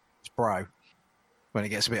its brow. When it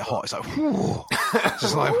gets a bit hot, it's like, whoo.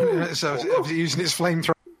 Just like so using its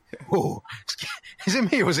flamethrower. Whoa. Is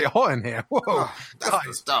it me or is it hot in here? Whoa. Oh, that's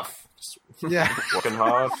the stuff. Yeah. Working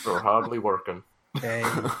hard or hardly working. Hey.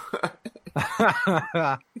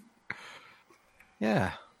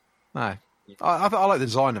 Yeah. No. I like the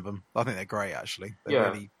design of them. I think they're great, actually.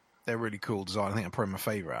 They're really cool design. I think they're probably my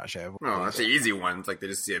favourite, actually. No, that's the easy one. It's like they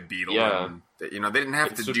just see a beetle. Yeah. And they didn't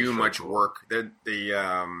have to do much work. The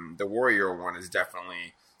warrior one is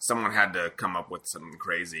definitely... Someone had to come up with something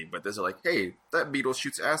crazy, but this is like, hey, that beetle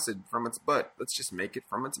shoots acid from its butt. Let's just make it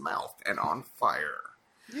from its mouth and on fire.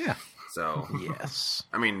 Yeah. So, yes.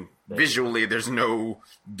 I mean, visually, there's no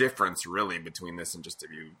difference really between this and just if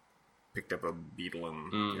you picked up a beetle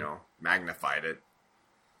and, magnified it.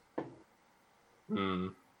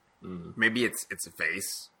 Maybe it's a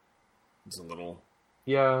face. It's a little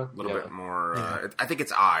bit more. I think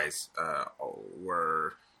its eyes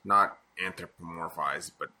were not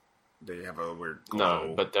anthropomorphized, but they have a weird glow.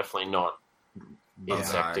 No, but definitely not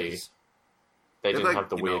insecty. Eyes. They didn't like, have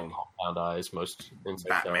the weird compound eyes most insects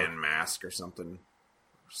Batman have. mask or something.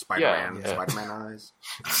 Spider-Man eyes.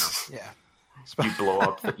 Yeah. You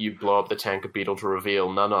blow up the tanker beetle to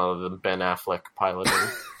reveal none other than Ben Affleck piloting.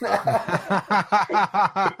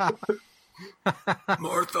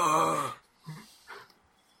 Martha.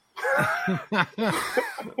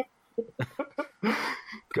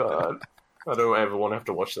 God, I don't ever want to have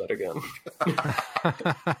to watch that again.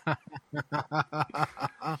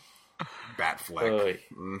 Batfleck.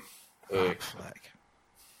 Batfleck.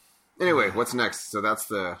 Anyway, what's next? So that's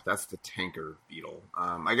the tanker beetle.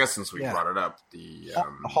 I guess since we brought it up, the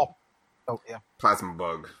plasma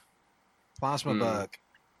bug. Plasma bug.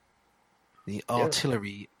 The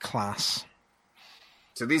artillery class.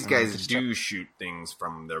 So these guys do shoot things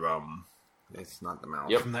from their it's not the mouth.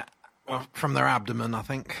 Yep. From their abdomen, I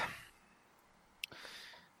think.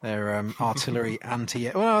 Their artillery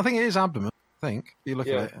anti-air. Well, I think it is abdomen. I think if you look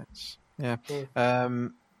at it,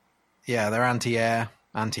 they're anti-air,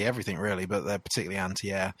 anti-everything really, but they're particularly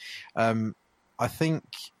anti-air. I think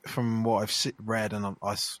from what I've read, and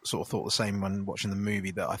I sort of thought the same when watching the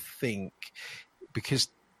movie, that I think because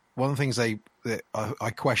one of the things that I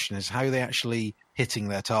question is how they actually hitting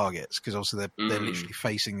their targets, because obviously they're literally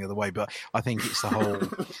facing the other way. But I think it's the whole.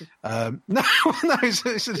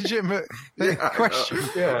 It's a legitimate question.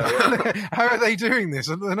 How are they doing this?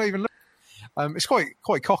 They're not even looking. It's quite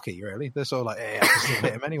cocky, really. They're sort of like, I can still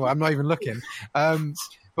hit him anyway. I'm not even looking.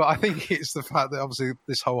 But I think it's the fact that obviously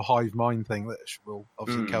this whole hive mind thing that we'll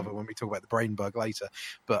obviously cover when we talk about the brain bug later.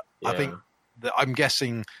 But I think that I'm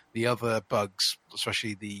guessing the other bugs,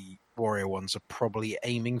 especially the warrior ones are probably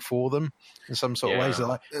aiming for them in some sort of Yeah. ways. They're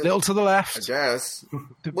like, little to the left, I guess.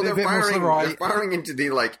 a Well, bit more to the right. they're firing into the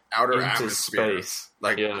like outer Into atmosphere. space.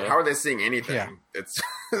 Like, Yeah. how are they seeing anything? Yeah. It's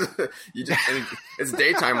you just and it's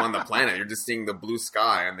daytime on the planet. You're just seeing the blue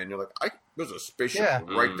sky, and then you're like, there's a spaceship Yeah.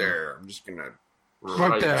 right there. I'm just gonna.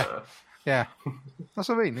 Right there. Yeah, that's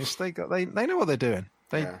what I mean. They know what they're doing.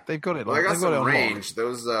 They've got it. Well, they got they've got it some on range.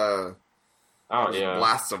 Those Oh, yeah.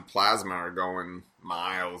 blasts of plasma are going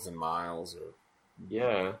miles and miles, or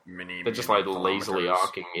Yeah. many. They're just many like lazily kilometers.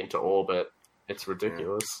 arcing into orbit. It's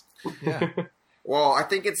ridiculous. Yeah. Well, I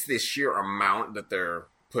think it's the sheer amount that they're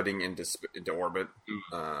putting into orbit.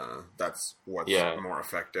 That's what's Yeah. more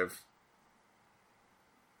effective.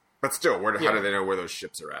 But still, how Yeah. do they know where those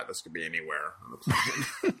ships are at? This could be anywhere on the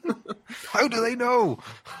planet. How do they know?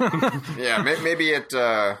 Yeah, maybe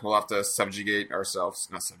we'll have to subject ourselves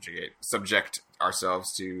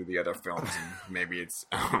to the other films, and maybe it's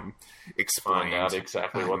explained. Find out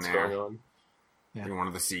exactly what's there. going on. Yeah. in one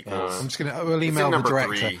of the sequels. I'm just we'll It's email in the number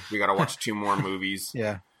director. 3. We got to watch 2 more movies.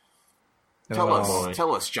 Yeah. Tell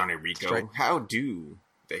boy. us, Johnny Rico, Straight. how do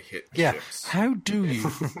they hit Yeah. ships? How do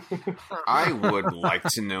you? I would like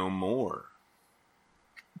to know more.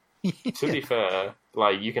 To be fair,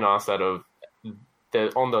 like you can ask that of they're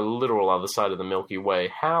on the literal other side of the Milky Way.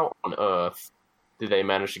 How on earth did they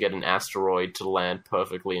manage to get an asteroid to land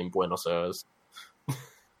perfectly in Buenos Aires?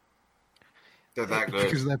 They're that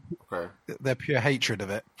Because good. they're Okay. their pure hatred of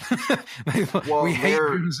it. Well, we hate they're-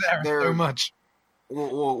 Buenos Aires they're- so much.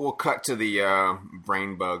 We'll cut to the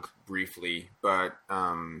brain bug briefly, but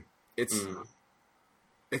it's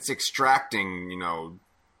extracting,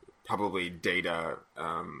 probably data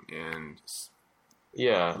and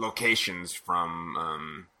Yeah, locations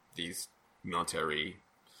from these military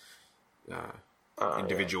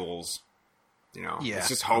individuals. Yeah. It's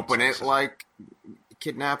just hoping it like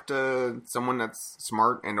kidnapped someone that's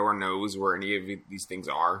smart and or knows where any of these things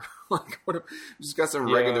are. Like, what if just got some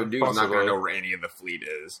Yeah, regular dude who's not going possibly. to know where any of the fleet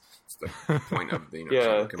is. It's the point of the yeah.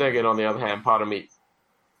 China Then again, on the other hand, part of me,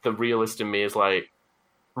 the realist in me is like,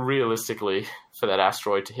 realistically, for that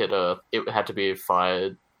asteroid to hit Earth, it had to be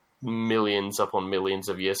fired millions upon millions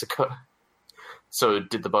of years ago. So,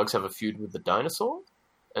 did the bugs have a feud with the dinosaur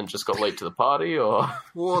and just got late to the party, or?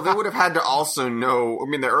 Well, they would have had to also know. I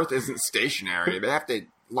mean, the Earth isn't stationary. They have to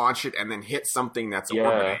launch it and then hit something that's Yeah.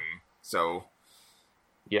 orbiting. So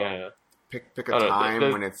Yeah. pick I a don't know, time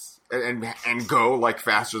there's- when it's and go like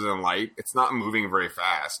faster than light. It's not moving very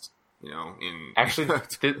fast. Actually,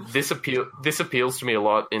 this appeals to me a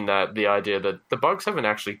lot in that the idea that the bugs haven't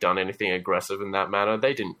actually done anything aggressive in that manner.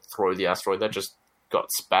 They didn't throw the asteroid; that just got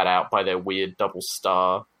spat out by their weird double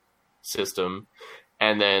star system.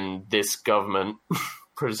 And then this government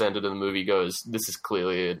presented in the movie goes, "This is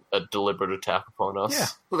clearly a deliberate attack upon us." Yeah.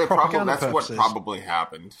 well, that's propaganda what purposes. probably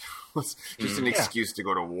happened. It's just an Yeah. excuse to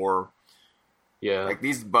go to war. Yeah. Like,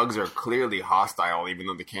 these bugs are clearly hostile, even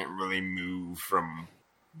though they can't really move from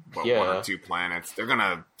one Yeah. or 2 planets.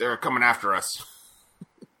 They're coming after us.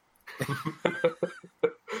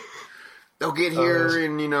 They'll get here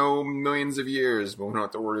in millions of years, but we don't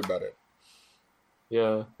have to worry about it.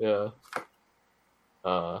 Yeah.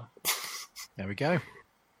 There we go.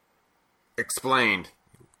 Explained.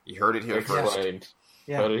 You heard it here first. Explained.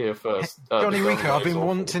 Yeah. Heard it here first. Johnny The Rico, government I've is been awful.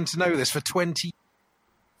 wanting to know this for 20.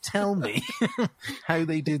 Tell me how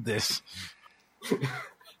they did this.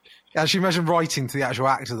 Actually, imagine writing to the actual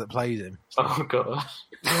actor that played him. Oh god.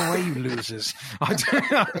 Go away, you losers. I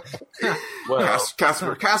don't know. Well,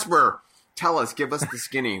 Casper, tell us, give us the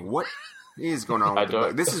skinny. What is going on I with the don't-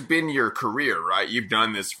 bug? This has been your career, right? You've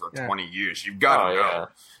done this for Yeah. 20 years. You've got to Oh, know. yeah.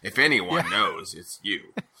 If anyone knows, it's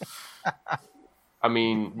you. I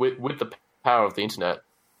mean, with the power of the internet,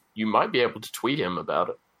 you might be able to tweet him about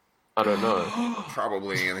it. I don't know.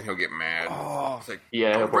 Probably, and then he'll get mad. Oh, It's like,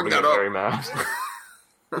 Yeah, he'll don't bring probably get that up. very mad.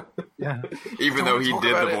 yeah. Even Don't though he talk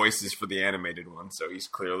did about the it. voices for the animated one, so he's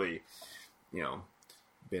clearly,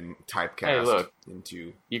 been typecast Hey, look.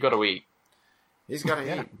 into. You got to eat. He's got to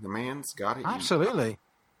Yeah. eat. The man's got to eat. Absolutely.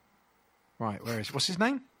 Right, what's his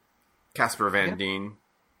name? Casper Van Yeah. Dien.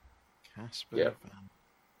 Casper. Yeah. Van-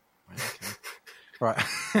 Okay. Right.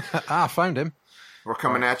 I found him. We're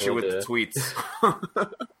coming at you Oh, with dear. the tweets.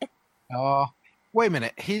 Wait a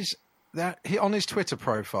minute. On his Twitter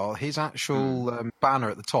profile, his actual banner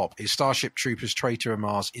at the top is Starship Troopers Traitor and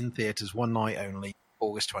Mars in theaters one night only,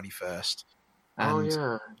 August 21st. And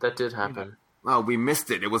yeah, that did happen. Oh, we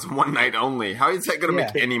missed it. It was one night only. How is that going to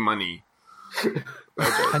Yeah. make any money?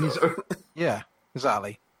 and he's, yeah,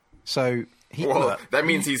 exactly. So Well, look, that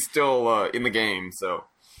means he's still in the game. So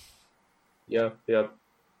Yeah.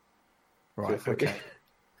 right, okay.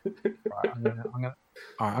 Right,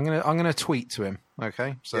 I'm gonna tweet to him.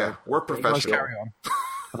 Okay, so yeah, we're you guys professional. carry on.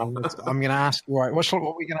 And I'm gonna ask. Right, what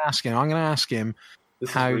are we gonna ask him? I'm gonna ask him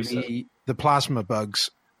how the plasma bugs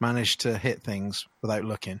manage to hit things without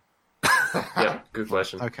looking. Yeah, good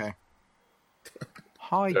question. Okay.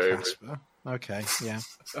 Hi, Casper. Okay, yeah.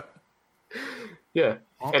 Yeah.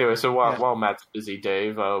 Anyway, so while Matt's busy,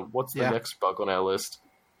 Dave, what's the next bug on our list?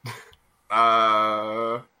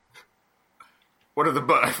 What are the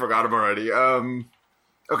bugs? I forgot them already.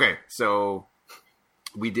 Okay, so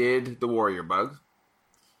we did the warrior bug.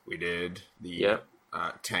 We did the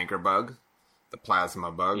tanker bug, the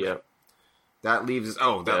plasma bug. Yep. That leaves us.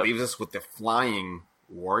 Oh, that leaves us with the flying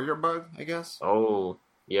warrior bug, I guess. Oh,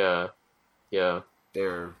 yeah. They're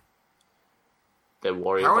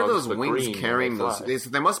warrior How bugs. are those but wings green carrying when those?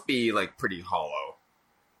 They must be like pretty hollow,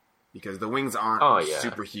 because the wings aren't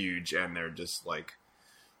super huge, and they're just like,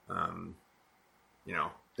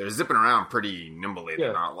 they're zipping around pretty nimbly.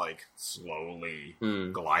 They're not like slowly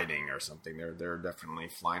gliding or something. They're definitely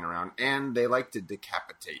flying around, and they like to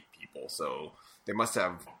decapitate people. So they must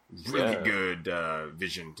have really good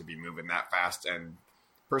vision to be moving that fast. And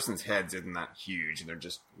person's heads isn't that huge, and they're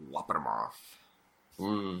just lopping them off.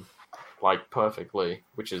 Like perfectly,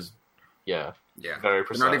 which is very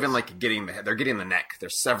precise. They're not even like getting the head; they're getting the neck. They're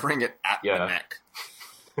severing it at the neck.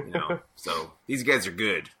 So these guys are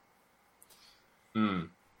good.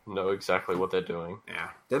 Know exactly what they're doing. Yeah,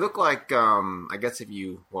 they look like I guess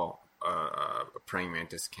a praying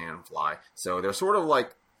mantis can fly, so they're sort of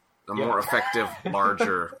like a more effective,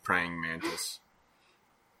 larger praying mantis.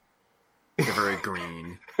 They're very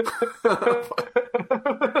green.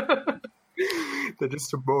 They're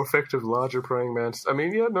just a more effective, larger praying mantis. I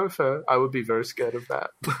mean, no fair. I would be very scared of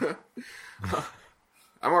that.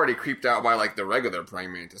 I'm already creeped out by like the regular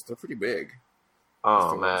praying mantis. They're pretty big.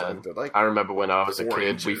 Oh man, like I remember when I was a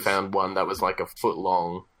kid, we found one that was like a foot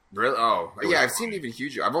long. Really? Oh, yeah. I've seen even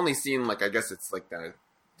huger. I've only seen like I guess it's like the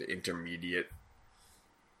intermediate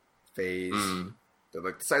phase. They're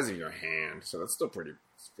like the size of your hand, so that's still pretty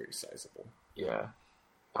sizable. Yeah.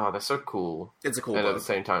 Oh, they're so cool. It's a cool and bug. At the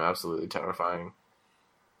same time, absolutely terrifying.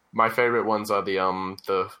 My favorite ones are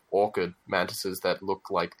the orchid mantises that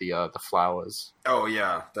look like the flowers. Oh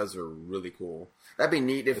yeah, those are really cool. That'd be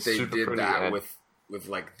neat if they did that with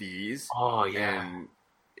like these. Oh yeah. And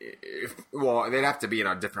they'd have to be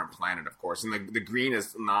on a different planet, of course. And the green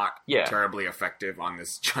is not terribly effective on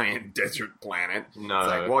this giant desert planet. No. It's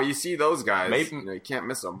like, well, you see those guys, you can't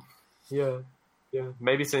miss them. Yeah.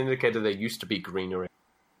 Maybe it's an indicator they used to be greener.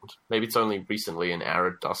 Maybe it's only recently an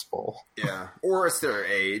arid dust bowl. Yeah, or it's their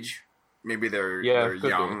age. Maybe they're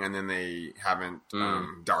young and then they haven't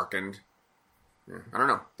darkened. Yeah, I don't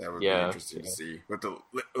know. That would be interesting to see. We'll have to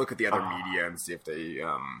look at the other media and see if they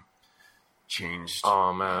changed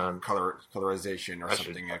colorization or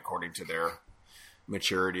something according to their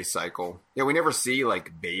maturity cycle. Yeah, we never see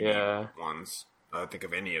like baby ones. Think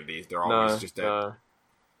of any of these. They're always just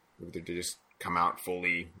they just come out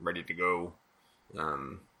fully ready to go.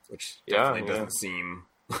 Which definitely doesn't seem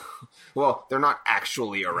well. They're not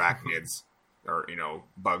actually arachnids or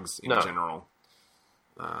bugs in general.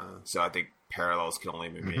 So I think parallels can only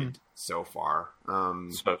be made so far.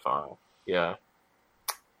 Yeah.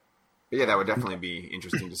 But yeah, that would definitely be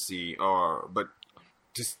interesting to see. But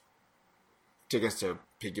just take us to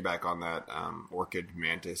piggyback on that orchid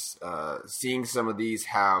mantis. Seeing some of these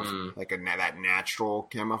have like that natural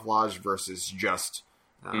camouflage versus just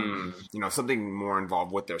something more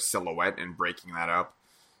involved with their silhouette and breaking that up.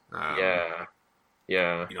 On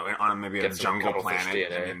maybe a jungle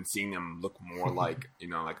planet, and then seeing them look more like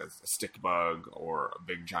like a stick bug or a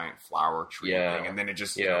big giant flower tree thing, and then it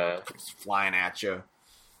just comes flying at you.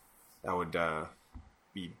 That would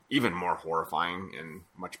be even more horrifying and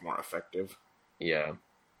much more effective. Yeah.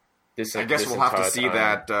 I guess we'll have to see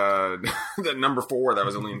that that number 4 that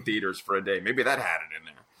was only in theaters for a day. Maybe that had it in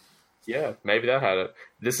there. Yeah, maybe that had it.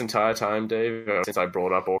 This entire time, Dave, since I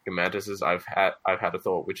brought up orchid mantises, I've had a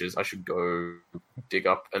thought, which is I should go dig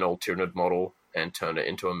up an old Tyranid model and turn it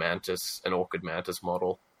into an orchid mantis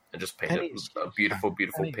model, and just paint it a beautiful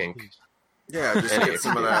pink. Yeah, just get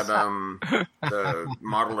some of that the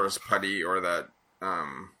modeler's putty or that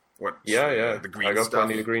the green I got stuff.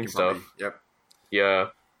 plenty of green stuff. Yep. Yeah.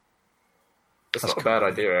 That's not a bad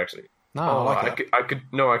idea, actually. No, I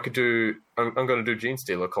could do. I'm going to do Gene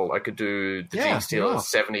Stealer cult. I could do the Gene Stealer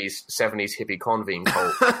 70s hippie convene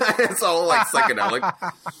cult. It's all like psychedelic.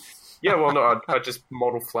 Yeah, well, no, I'd just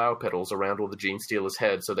model flower petals around all the Gene Stealers'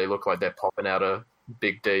 heads so they look like they're popping out of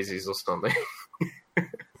big daisies or something.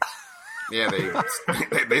 Yeah,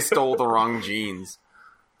 they stole the wrong genes.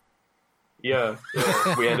 Yeah.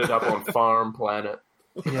 We ended up on Farm Planet.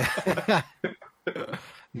 Yeah.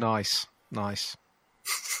 Nice.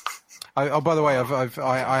 Oh, by the way,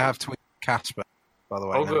 I have tweeted Casper. By the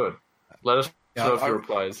way. Oh, good. Let us know if he I-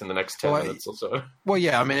 replies in the next 10 minutes or so. Well,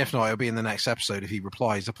 yeah. I mean, if not, it'll be in the next episode if he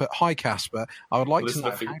replies. I put, "Hi Casper. I would like to Listener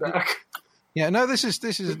know." feedback. Yeah, no, this is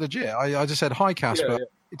legit. I just said, "Hi Casper.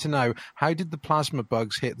 To know, how did the plasma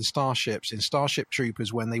bugs hit the starships in Starship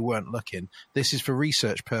Troopers when they weren't looking? This is for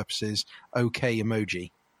research purposes. Okay,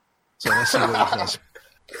 emoji." So let's see what he says.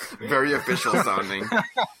 Very official sounding.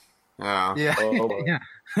 Yeah,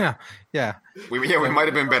 Oh, yeah. We might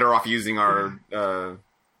have been better off using our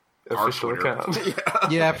official Twitter. account.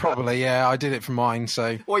 Yeah, probably. Yeah, I did it for mine.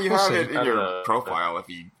 So Well, you we'll have see. it in your profile if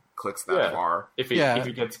he clicks that far. If he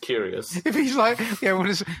gets curious. If he's like, yeah,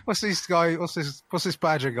 what's this guy? What's this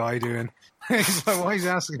badger guy doing? He's like, why is he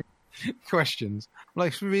asking questions? I'm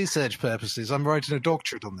like, for research purposes, I'm writing a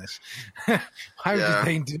doctorate on this. How did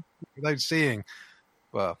they do without seeing?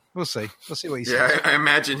 Well, we'll see. We'll see what he says. Yeah, I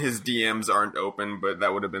imagine his DMs aren't open, but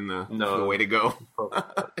that would have been the way to go.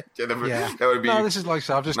 That would be No, this is like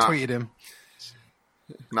so. I've just tweeted him.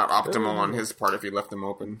 not optimal on his part if he left them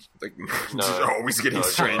open. Like, just always getting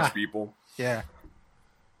strange people. Yeah,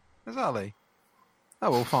 exactly.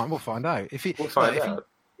 Oh, we'll find out. If he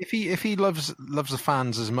if he loves the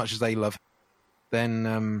fans as much as they love,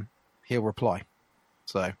 then he'll reply.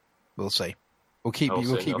 So we'll see. We'll keep you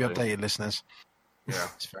updated, listeners. Yeah.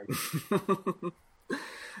 It's very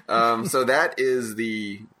So that is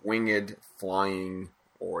the Winged Flying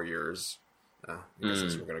Warriors. I guess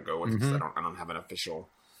that's what we're gonna go with. Because I don't have an official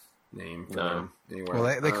name for them anywhere.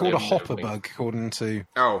 Well, they're called a hopper bug, according to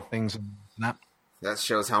things on Snap. That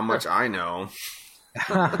shows how much I know.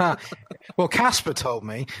 Well, Casper told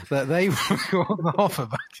me that they were called the hopper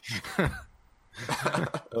bug.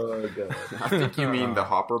 Oh, God. I think you mean the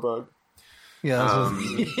hopper bug. Yeah,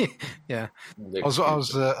 yeah. I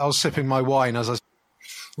was sipping my wine as I.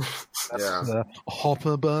 That's a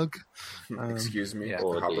hopper bug. Excuse me, yeah.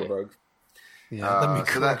 the hopper bug. Yeah, let me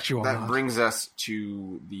correct you on that. That brings us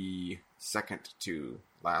to the second to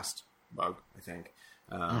last bug, I think.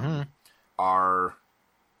 Do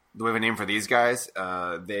we have a name for these guys?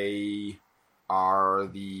 They are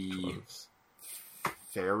the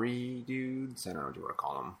fairy dudes. I don't know what you want to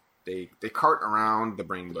call them. They cart around the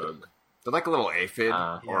brain bug. They're like a little aphid,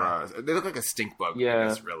 or they look like a stink bug. Yeah, I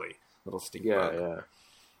guess, really, little stink bug. Yeah,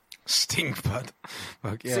 stink bug.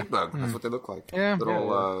 Yeah. Stink bug. That's what they look like. Yeah,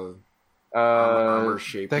 little armor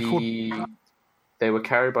shaped. They're called. They were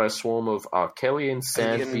carried by a swarm of Archelian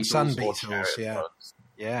sand beetles.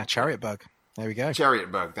 Yeah, chariot bug. There we go.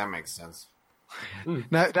 Chariot bug. That makes sense.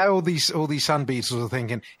 Now all these sand beetles are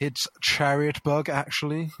thinking it's chariot bug,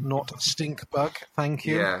 actually, not stink bug. Thank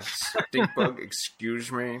you. Yeah, stink bug.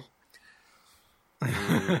 Excuse me.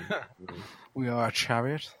 We are a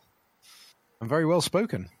chariot. I'm very well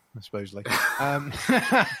spoken, supposedly.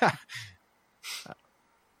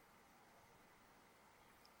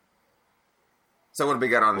 So what do we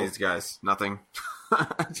got on these guys? Nothing.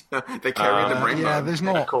 They carry the brain bug. Yeah, there's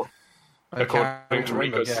not. According to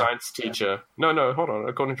Rico's science teacher... No, hold on.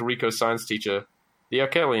 According to Rico's science teacher, the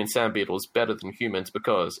Archelian sand beetle is better than humans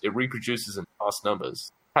because it reproduces in vast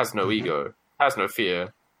numbers, has no ego, has no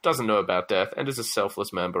fear, doesn't know about death, and is a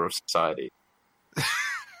selfless member of society.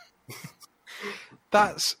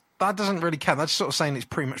 That doesn't really count. That's sort of saying it's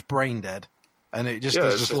pretty much brain dead, and it just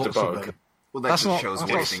it's just just lots a of bug. them. Well, that just shows what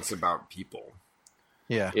he thinks about people.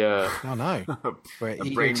 Yeah. I know. We're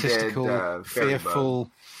egotistical, fearful.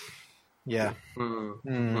 Yeah.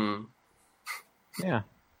 Yeah.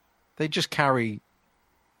 They just carry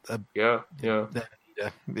their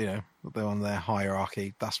leader, they're on their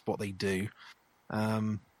hierarchy. That's what they do.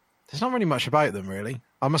 There's not really much about them, really.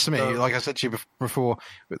 I must admit, like I said to you before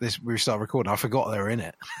we started recording, I forgot they were in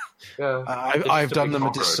it. Yeah. I've done them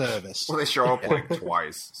a disservice. Well, they show up like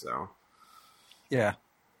twice, so. Yeah.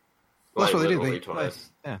 Well, that's what they do.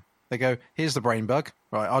 They go, here's the brain bug.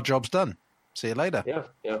 Right, our job's done. See you later.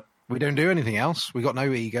 Yeah. We don't do anything else. We got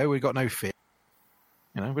no ego. We got no fear.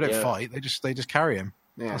 We don't fight. They just carry him.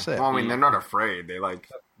 Yeah. That's it. Well, I mean, they're not afraid.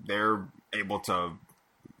 They're able to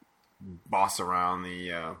boss around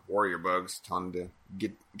the warrior bugs, telling them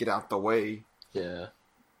to get out the way. Yeah.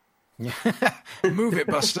 Move it,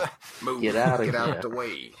 Buster. Move. Get out the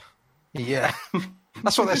way. Yeah.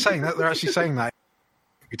 That's what they're saying. They're actually saying that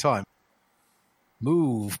every time.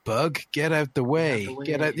 Move, bug. Get out the way.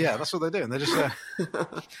 Get out. Yeah, that's what they're doing. They're just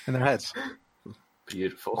in their heads.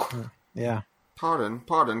 Beautiful. Yeah. Pardon.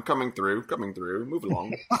 Coming through. Move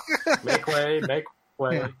along. Make way.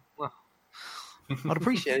 Yeah. I'd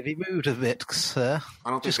appreciate it if you moved a bit, sir. I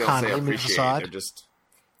don't think Just they'll say kindly move appreciate. aside. They're just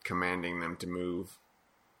commanding them to move.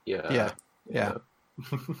 Yeah. Yeah.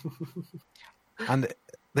 And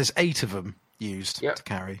there's 8 of them used to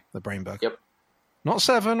carry the brain bug. Yep. Not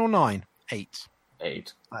 7 or 9, 8.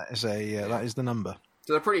 8. That is that is the number.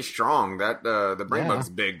 So they're pretty strong. That the brain bug's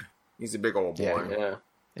big. He's a big old boy.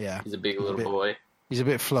 Yeah. He's a big little boy. He's a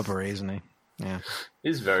bit flubbery, isn't he? Yeah.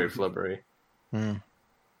 He's very flubbery.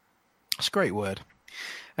 It's a great word.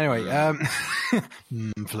 Anyway,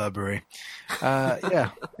 flubbery.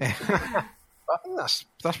 Yeah. I think that's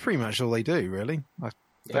pretty much all they do, really. I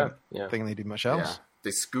don't think they do much else. Yeah.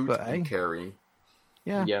 They scoot and carry.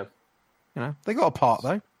 Yeah. Yeah. You know, they got a part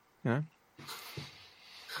though. You know.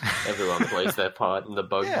 Everyone plays their part in the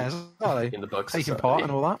bug. Yeah, exactly. In the bug taking society. part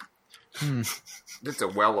and all that. It's a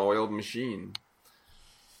well-oiled machine.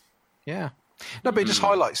 Yeah. No, but it just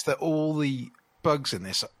highlights that all the bugs in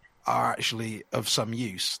this are actually of some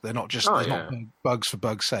use. They're not just not bugs for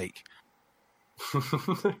bug's sake.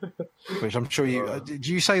 Which I'm sure you...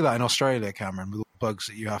 do you say that in Australia, Cameron, with all the bugs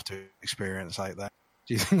that you have to experience like that?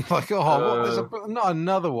 Do you think like, there's not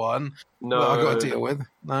another one that I've got to deal with?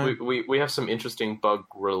 No. We have some interesting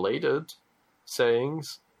bug-related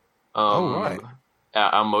sayings. Right.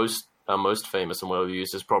 Our most famous and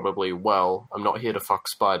well-used is probably, well, I'm not here to fuck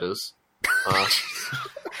spiders.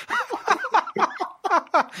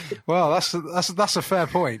 Well, that's a fair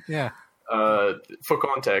point, yeah. For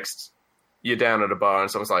context, you're down at a bar and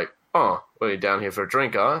someone's like, oh, well, you're down here for a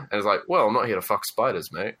drink, huh? And it's like, well, I'm not here to fuck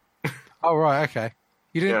spiders, mate. Oh, right, okay.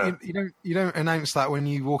 You don't announce that when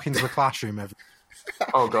you walk into the classroom every...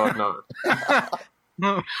 Oh, God, no.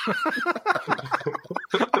 No.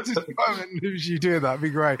 I just if you doing that, it'd be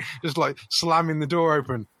great. Just like slamming the door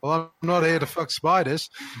open. Well, I'm not here to fuck spiders.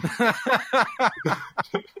 Come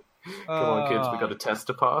on, kids, we got a test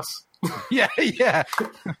to pass. Yeah.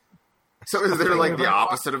 So is there like the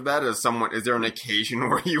opposite of that? Is there an occasion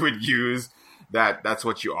where you would use that? That's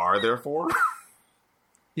what you are there for?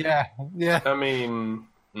 Yeah. I mean,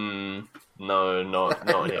 no,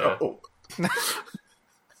 not here.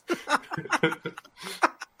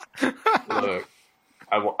 Look,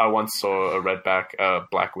 I once saw a redback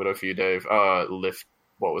Black Widow for you, Dave, lift,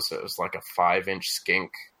 what was it? It was like a 5-inch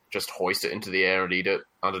skink, just hoist it into the air and eat it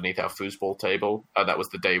underneath our foosball table. That was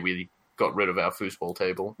the day we got rid of our foosball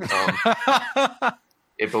table.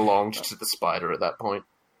 It belonged to the spider at that point.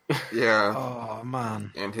 Yeah. Oh,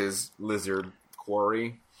 man. And his lizard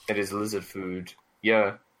quarry. And his lizard food.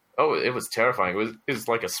 Yeah. Oh, it was terrifying. It was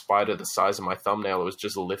like a spider the size of my thumbnail. It was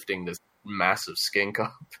just lifting this massive skink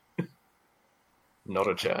up. Not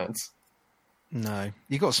a chance. No.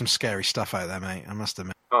 You got some scary stuff out there, mate, I must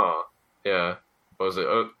admit. Oh, yeah. What was it?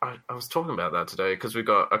 I was talking about that today because we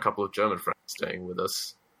got a couple of German friends staying with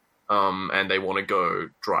us. And they want to go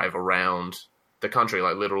drive around the country,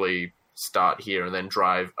 like literally start here and then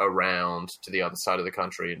drive around to the other side of the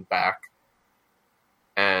country and back.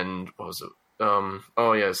 And what was it?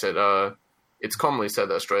 It said it's commonly said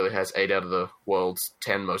that Australia has 8 out of the world's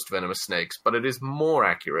 10 most venomous snakes, but it is more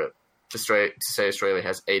accurate to say Australia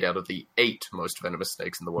has 8 out of the 8 most venomous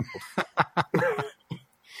snakes in the world.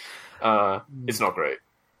 It's not great.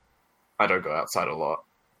 I don't go outside a lot.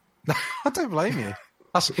 I don't blame you.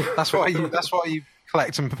 That's why you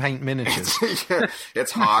collect and paint miniatures. Yeah,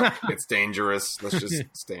 it's hot. It's dangerous. Let's just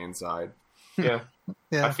stay inside. Yeah.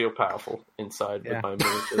 I feel powerful inside with my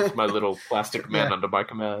miniatures, my little plastic man under my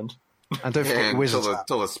command. And don't forget wizards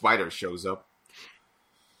until the spider shows up.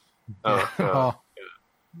 Oh, God.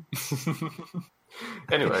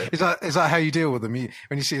 Anyway, is that how you deal with them?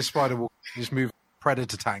 When you see a spider walk, you just move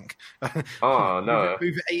predator tank. Oh no!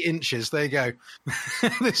 Move it 8 inches. There you go.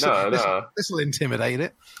 This will intimidate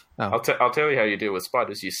it. Oh. I'll tell you how you deal with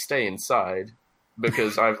spiders. You stay inside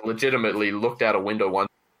because I've legitimately looked out a window one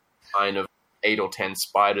line of 8 or 10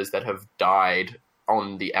 spiders that have died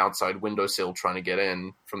on the outside windowsill trying to get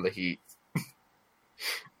in from the heat.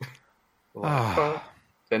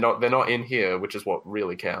 They're not in here, which is what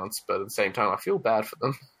really counts. But at the same time, I feel bad for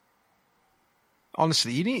them.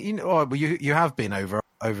 Honestly, you have been over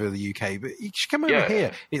the UK, but you should come over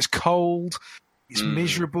here. It's cold. It's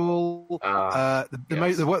miserable.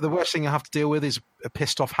 The worst thing I have to deal with is a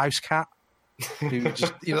pissed off house cat. Who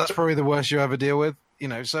just, that's probably the worst you ever deal with.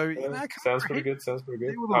 Sounds pretty good.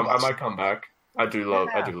 I might come back. I do love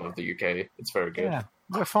the UK. It's very good. Yeah,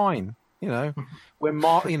 we're fine. We're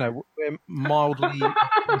mildly.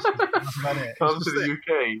 Come to the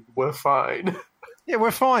UK. We're fine. Yeah,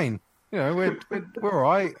 we're fine. We're all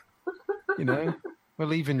right. We're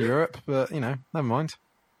leaving Europe, but never mind.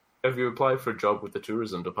 Have you applied for a job with the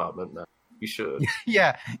tourism department now? You should.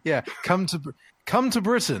 Yeah. Come come to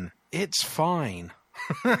Britain. It's fine.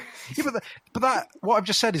 Yeah, but that what I've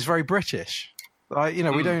just said is very British. Like, you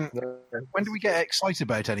know, we don't. When do we get excited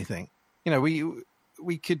about anything? You know,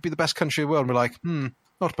 we could be the best country in the world, and we're like,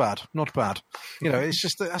 not bad, not bad. You know, it's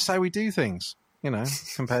just that's how we do things. You know,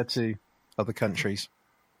 compared to other countries.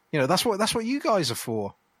 You know, that's what you guys are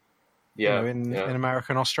for. Yeah, you know, in America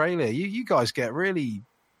and Australia, you guys get really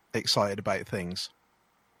excited about things.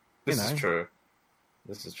 This is true.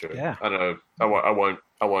 Yeah, I know. I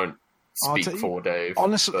won't speak for Dave.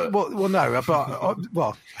 Honestly, but... well, no,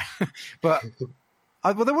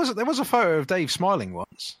 but there was a photo of Dave smiling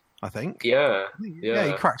once. I think. Yeah.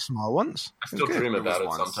 He cracked a smile once. I still dream about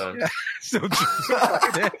it sometimes. Yeah, still dream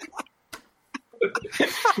about it.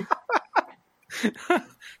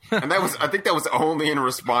 And I think that was only in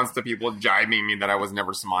response to people jibing me that I was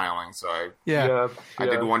never smiling. So I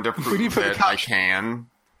did want to prove that I can.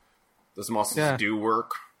 Those muscles do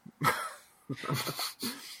work. But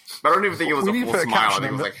I don't even think it was a full smile. I think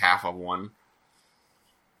it was like half of one.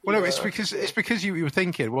 Well, no, it's because you were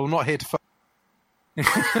thinking, well, I'm not here to fuck.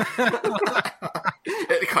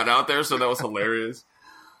 It cut out there, so that was hilarious.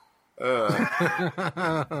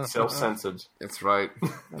 Self-censored. That's right.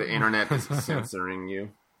 The internet is censoring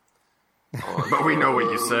you. But we know what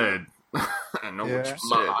you said. I know what you said.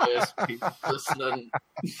 My eyes, people listening.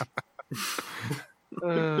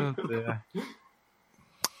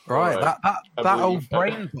 Right, that old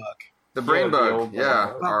brain bug. The brain bug,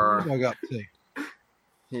 yeah. Our bug up to.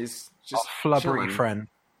 He's just our flubbery friend.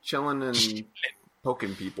 Chilling and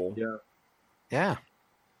poking people. Yeah.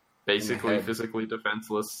 Basically physically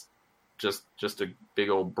defenseless. Just a big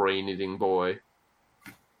old brain-eating boy.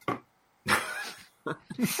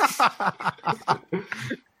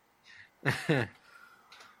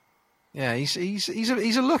 Yeah, he's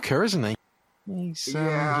a looker, isn't he? He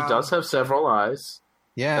does have several eyes.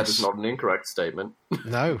 Yes. That is not an incorrect statement.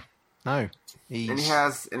 No. And he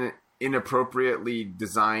has an inappropriately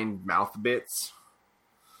designed mouth bits.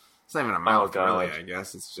 It's not even a mouth, really, I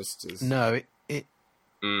guess. It's just his... No,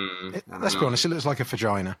 let's be honest, it looks like a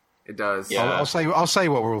vagina. It does. Yeah. I'll say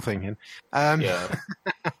what we're all thinking. With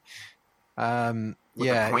a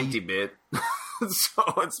pointy bit. So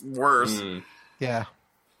it's worse. Yeah.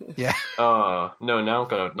 No, now I'm going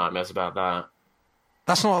to have nightmares about that.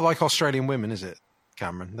 That's not like Australian women, is it,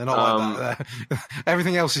 Cameron? They're not like that.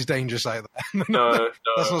 Everything else is dangerous out there. No.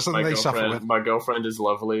 That's not something they suffer with. My girlfriend is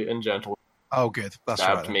lovely and gentle. Oh, good. That's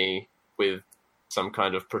stabbed me with some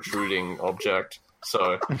kind of protruding object.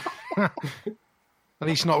 So, at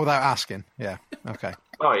least not without asking. Yeah. Okay.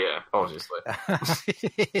 Oh yeah, obviously.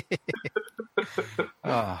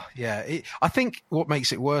 Oh yeah. I think what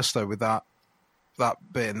makes it worse though with that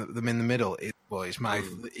bit in the middle, his mouth,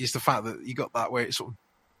 is the fact that you got that where it sort of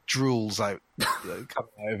drools out, coming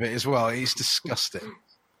out of it as well. It's disgusting.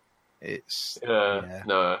 It's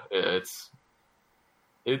no, it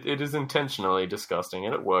is intentionally disgusting,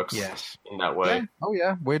 and it works in that way. Yeah. Oh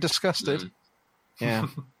yeah, we're disgusted. Yeah.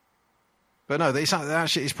 But no,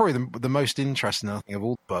 it's probably the most interesting thing of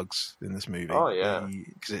all the bugs in this movie. Oh yeah,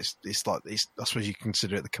 because it's I suppose you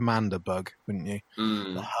consider it the commander bug, wouldn't you?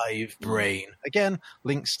 The hive brain again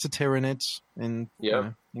links to Tyranids in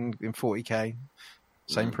 40K,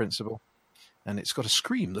 same principle, and it's got a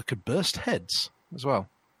scream that could burst heads as well.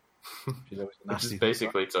 Which is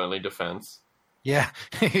basically its only defense. Yeah,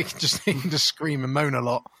 it can just scream and moan a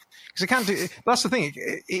lot. Because it can't do. That's the thing.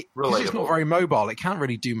 It's not very mobile. It can't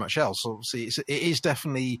really do much else. Obviously, it is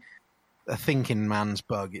definitely a thinking man's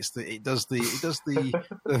bug. It does the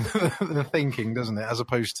the thinking, doesn't it? As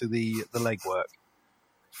opposed to the legwork.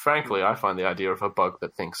 Frankly, I find the idea of a bug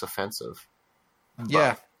that thinks offensive.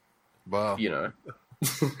 Yeah. Well, you know,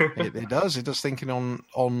 it does. It does thinking on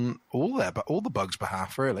all the bugs'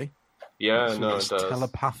 behalf, really. Yeah, no, it does.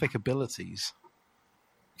 Telepathic abilities.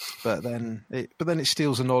 But then it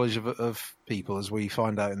steals the knowledge of people, as we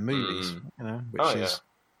find out in the movies,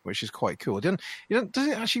 which is quite cool. Does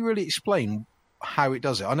it actually really explain how it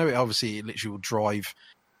does it? I know it obviously literally will drive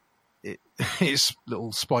its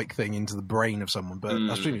little spike thing into the brain of someone, but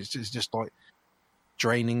I assume it's just like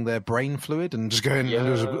draining their brain fluid and just going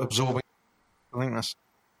and absorbing. I think that's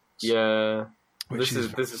This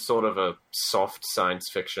is sort of a soft science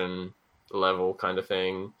fiction level kind of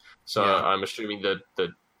thing. So I'm assuming that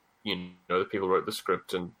the people who wrote the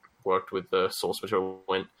script and worked with the source material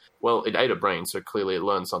went, well, it ate a brain, so clearly it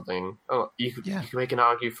learned something. Oh, you could make an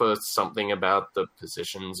argument for something about the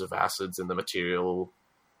positions of acids in the material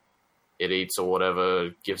it eats or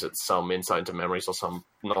whatever, gives it some insight into memories or some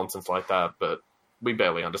nonsense like that, but we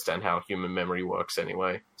barely understand how human memory works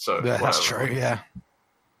anyway. So that's true, yeah.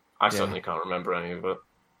 I certainly can't remember any of it.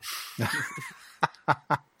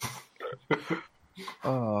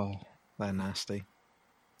 Oh, they're nasty.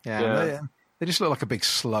 Yeah. They just look like a big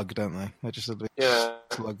slug, don't they? They're just a big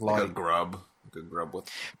slug-like. Like a grub with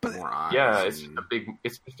more eyes. Yeah, it's just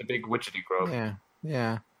a big witchetty grub.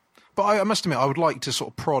 Yeah. But I must admit, I would like to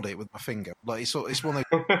sort of prod it with my finger. Like it's one of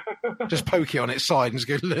those, just poke it on its side and just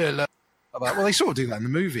go, like, well, they sort of do that in the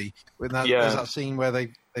movie. There's that scene where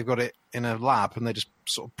they've got it in a lab and they're just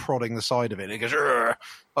sort of prodding the side of it and it goes,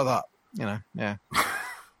 like that.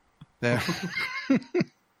 Yeah.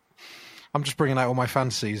 I'm just bringing out all my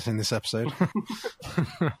fantasies in this episode.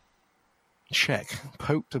 Check.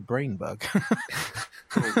 Poked a brain bug.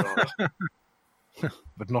 Oh, God.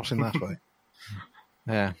 But not in that way.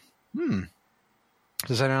 Yeah.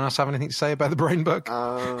 Does anyone else have anything to say about the brain bug?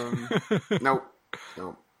 Nope.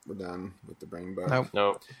 We're done with the brain bug.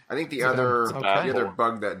 Nope. I think the other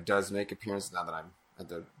bug that does make appearance, now that I had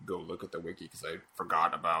to go look at the wiki because I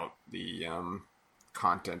forgot about the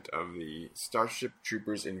content of the Starship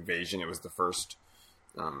Troopers Invasion. It was the first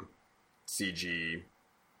CG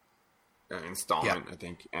installment, I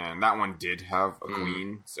think, and that one did have a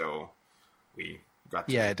queen, so we got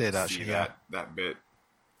to it did see actually that bit.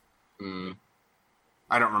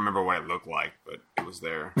 I don't remember what it looked like, but it was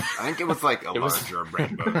there. I think it was like a larger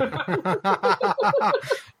brain bug.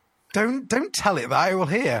 Don't tell it that, it will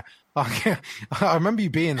hear. I remember you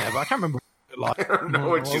being there, but I can't remember what you looked like. I don't know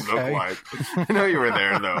what you look like. I know you were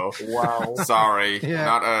there, though. Wow. Sorry,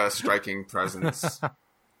 not a striking presence.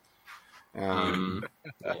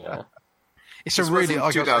 It's this a really...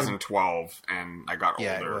 was in 2012, and I got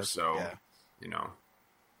older, so,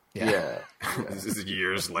 Yeah. This is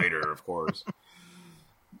years later, of course.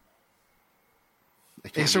 I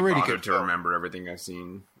can't It's a really good good to remember everything I've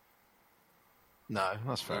seen. No,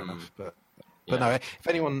 that's fair enough. But no, if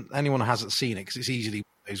anyone hasn't seen it, because it's easily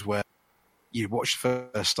those where you watch the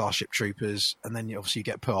first Starship Troopers, and then you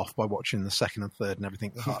get put off by watching the second and third and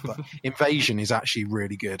everything like that. But Invasion is actually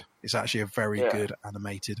really good. It's actually a very good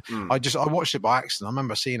animated. I watched it by accident. I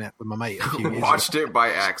remember seeing it with my mate a few years Watched it by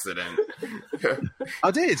accident.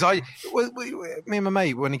 I did. Me and my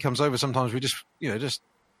mate, when he comes over, sometimes we just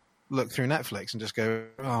look through Netflix and just go,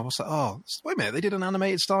 oh, what's that? Oh, wait a minute, they did an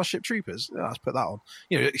animated Starship Troopers. Yeah, let's put that on.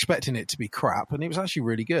 Expecting it to be crap, and it was actually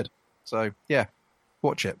really good. So yeah,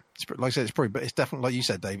 watch it. Like I said, it's definitely, like you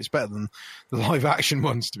said, Dave, it's better than the live action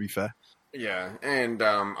ones, to be fair. Yeah, and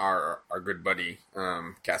our good buddy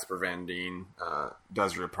Casper Van Dien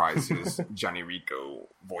does reprise his Johnny Rico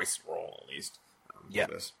voice role, at least. For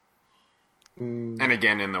this. And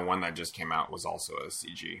again, in the one that just came out was also a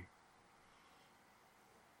CG.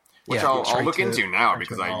 Which I'll look into now,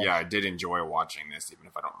 because I did enjoy watching this, even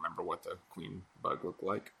if I don't remember what the Queen Bug looked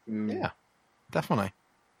like. Yeah, definitely.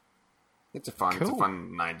 It's a fun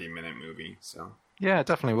 90-minute movie. So yeah,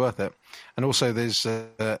 definitely worth it. And also, there's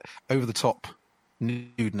over the top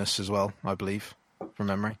nudeness as well, I believe, from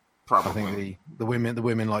memory. Probably. I think the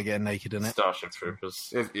women like getting naked in it. Starship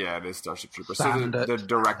Troopers. It is Starship Troopers. So the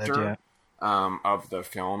director of the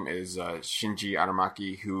film is Shinji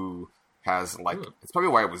Aramaki, who has it's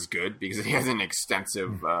probably why it was good, because he has an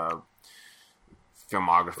extensive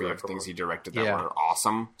filmography of things he directed that were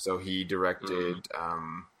awesome. So he directed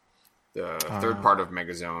the third part of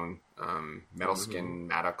Megazone, Metal Skin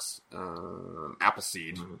Maddox,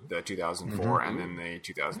 Appleseed, the 2004, and then the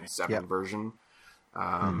 2007 version.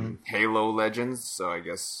 Halo Legends, so I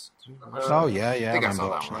guess... Oh, yeah. I think I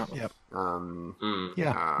saw that one. Yep.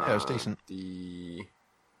 It was decent. This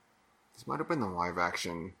might have been the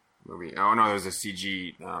live-action movie. Oh, no, there's a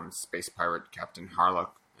CG space pirate, Captain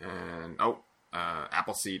Harlock, and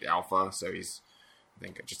Appleseed Alpha, so he's, I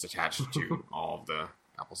think, just attached to all of the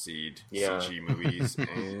Appleseed CG movies,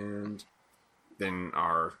 and then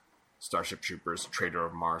our Starship Troopers, Traitor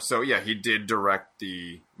of Mars. So, yeah, he did direct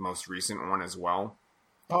the most recent one as well.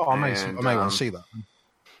 Oh, I may want to see that.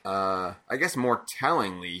 I guess more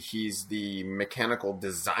tellingly, he's the mechanical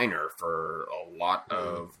designer for a lot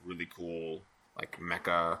of really cool, like,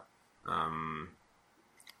 mecha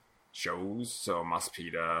shows. So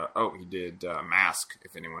Maspida. Oh, he did Mask,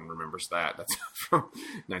 if anyone remembers that. That's from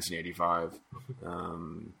 1985.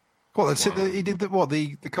 He did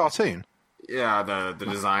the cartoon? Yeah, the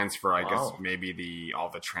designs for, I guess, maybe all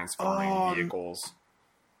the transforming vehicles.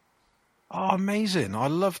 Oh, amazing. I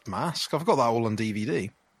loved Mask. I've got that all on DVD.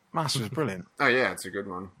 Mask was brilliant. Oh, yeah, it's a good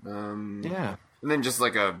one. Yeah. And then just,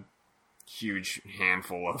 like, a huge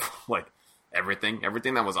handful of, like, everything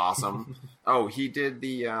that was awesome. Oh, he did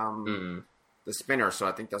the spinner, so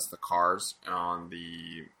I think that's the cars on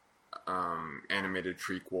the animated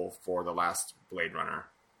prequel for the last Blade Runner.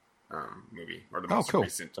 movie, or the most cool.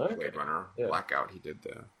 recent Blade Runner Blackout. He did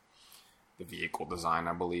the vehicle design,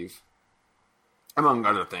 I believe, among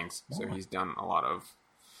other things. So he's done a lot of.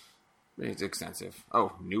 It's extensive.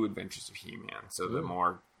 Oh, New Adventures of He-Man. So the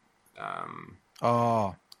more.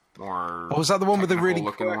 More. Was that the one with the really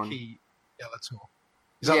quirky Skeletor?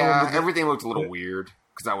 Yeah, everything looked a little weird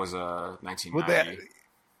because that was 1990.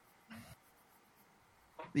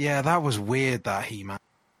 Yeah, that was weird. That He-Man.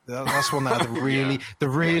 That's one that had the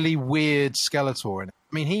really weird Skeletor in it.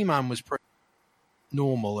 I mean, He-Man was pretty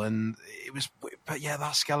normal, and it was. But yeah,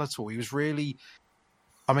 that Skeletor, he was really.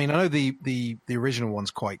 I mean, I know the original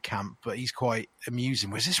one's quite camp, but he's quite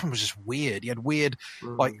amusing. Whereas this one was just weird. He had weird,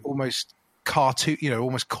 like almost cartoon,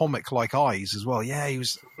 almost comic-like eyes as well. Yeah, he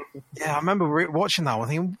was. Yeah, I remember watching that one,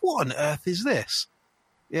 thinking, "What on earth is this?"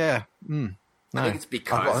 Yeah, no. I think it's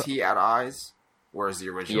because he had eyes, whereas the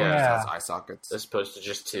original just has eye sockets, as opposed to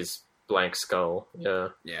just his blank skull. Yeah,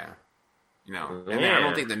 yeah. And then I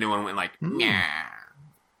don't think the new one went like, nah.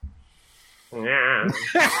 Yeah.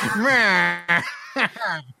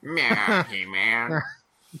 Meow, He-Man.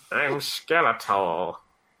 I'm Skeletor.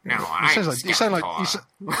 No, I'm Skeletor.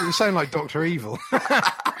 You sound like Dr. Evil.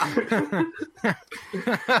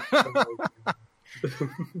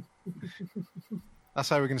 That's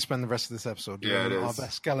how we're going to spend the rest of this episode. Yeah, it is. Our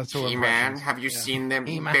best Skeletor He-Man, have you seen them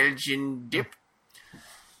He-Man. Belgian dip?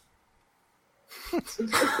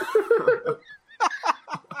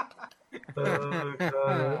 Oh,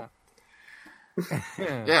 God.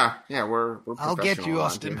 Yeah, we're I'll get you, professional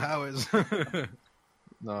Austin around here.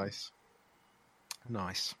 Powers.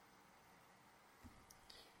 Nice.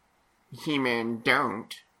 He-Man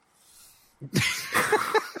don't.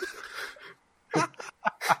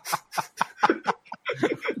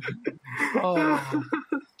 Oh, I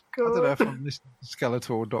don't know if I'm listening to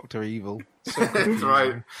Skeletor or Dr. Evil. So That's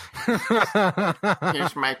right.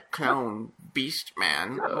 Here's my clone, Beast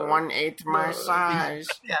Man, 1/8 my size.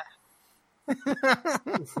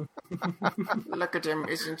 Look at him,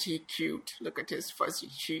 isn't he cute? Look at his fuzzy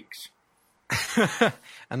cheeks.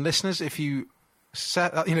 And listeners, if you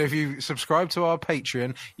if you subscribe to our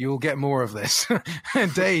Patreon, you will get more of this.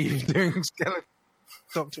 Dave doing Skeletor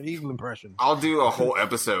Dr. Evil impressions. I'll do a whole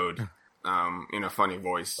episode in a funny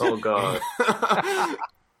voice. Oh, God.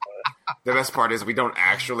 The best part is we don't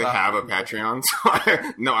actually have a Patreon, so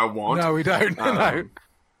no, I won't. No, we don't. No.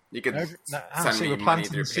 You can I send see me we're money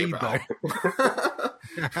planting through the seed, PayPal.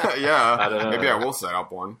 Yeah, I don't know. maybe I will set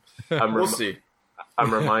up one. We'll see.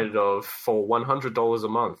 I'm reminded of, for $100 a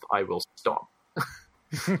month, I will stop.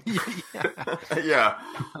 Yeah.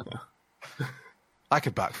 That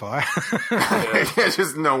could backfire.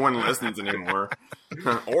 Just no one listens anymore.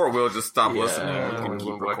 Or we'll just stop listening. You can it keep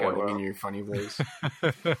won't work out recording well. in your funny voice.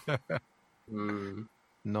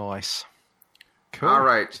 Nice. Cool. All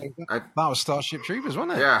right. So that was Starship Troopers,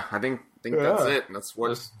 wasn't it? Yeah, I think that's it. That's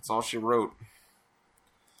all she wrote.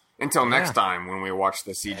 Until next time when we watch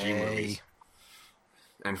the CG movies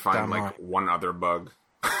and find one other bug.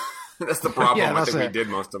 That's the problem. I think we did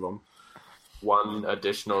most of them. One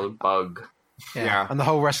additional bug. Yeah. And the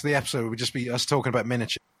whole rest of the episode would just be us talking about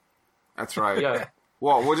miniatures. That's right. Yeah.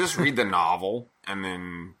 Well, we'll just read the novel and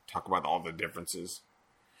then talk about all the differences.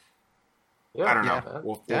 Yeah, I don't know.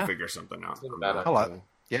 We'll figure something out. I like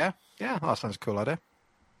that. Yeah, that sounds a cool idea.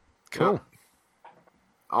 Cool. Yeah.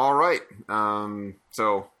 All right.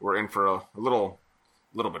 So we're in for a little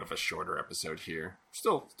bit of a shorter episode here.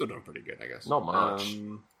 Still doing pretty good, I guess. Not much.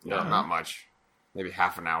 Not much. Maybe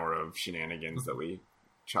half an hour of shenanigans that we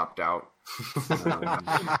chopped out.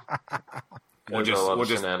 We'll just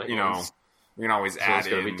we can always add it's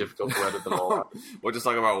going to in. be difficult to edit them all out. We'll just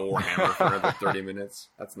talk about Warhammer for another 30 minutes.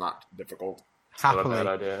 That's not difficult. Not a Happily. bad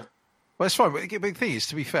idea. Well, it's fine. But the big thing is,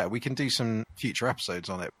 to be fair, we can do some future episodes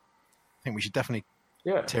on it. I think we should definitely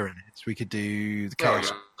Tyranids. We could do the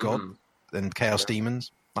Chaos God and Chaos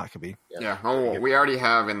Demons. That could be. Yeah. Oh, we already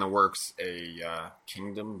have in the works a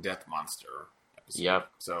Kingdom Death Monster episode. Yep.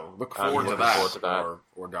 So look forward to that.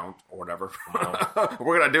 Or don't, or whatever.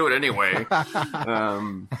 We're going to do it anyway.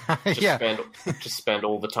 Just spend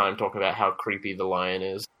all the time talking about how creepy the lion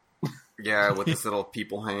is. Yeah, with his little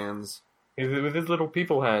people hands. With his little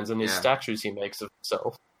people hands and his statues he makes of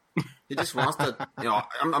himself. He just wants to,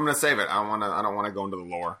 I'm going to save it. I don't want to go into the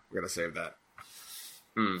lore. We got to save that.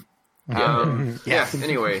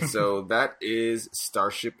 Anyway, so that is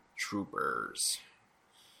Starship Troopers.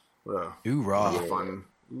 What a fun,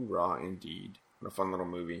 hoorah indeed. What a fun little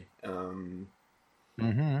movie.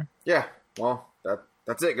 Yeah, well,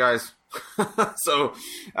 that's it, guys. So,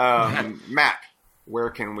 Matt,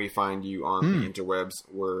 where can we find you on the interwebs?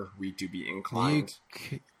 Were we to be inclined?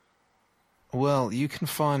 Well, you can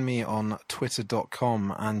find me on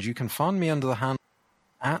twitter.com, and you can find me under the handle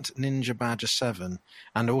at NinjaBadger7,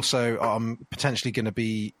 and also I'm potentially going to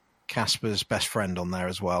be Casper's best friend on there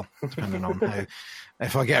as well, depending on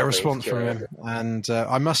if I get a response from him. And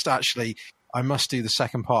I must do the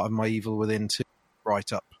second part of my Evil Within 2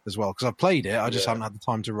 write up as well, because I've played it, I just haven't had the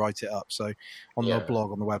time to write it up. So on the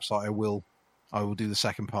blog, on the website, I will do the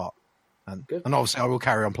second part, and obviously I will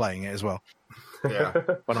carry on playing it as well. Yeah,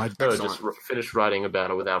 when I just finish writing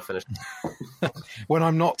about it without finishing. When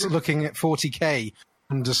I'm not looking at 40k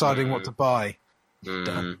and deciding what to buy.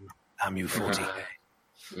 Damn you, 40k.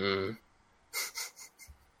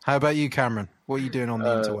 How about you, Cameron? What are you doing on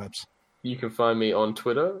the interwebs? You can find me on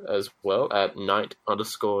Twitter as well at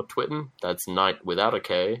Knight_Twitten. That's Knight without a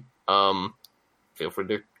K. Feel free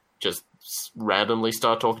to just randomly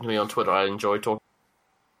start talking to me on Twitter. I enjoy talking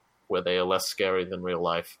where they are less scary than real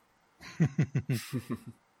life.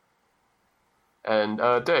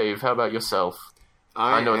 And Dave, how about yourself?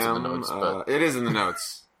 I know it's in the notes, but it is in the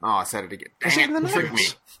notes. Oh, I said it again. Is it in the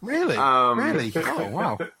notes? Really? Really? Oh,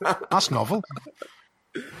 wow. That's novel.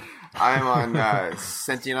 I'm on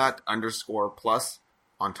Sentient_plus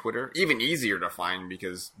on Twitter. Even easier to find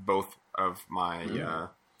because both of my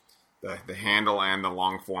the handle and the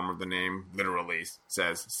long form of the name literally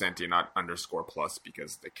says Sentient_plus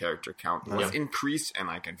because the character count was increased and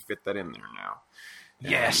I can fit that in there now.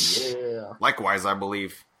 Yes. Yeah. Likewise, I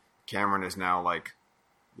believe Cameron is now like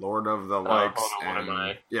Lord of the Likes. What am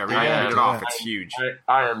I? Yeah, read it off. It's huge.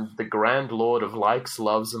 I am the Grand Lord of Likes,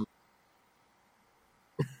 Loves, and...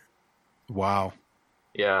 Wow.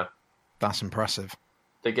 Yeah. That's impressive.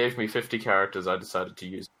 They gave me 50 characters. I decided to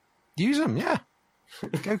use. Use them, yeah.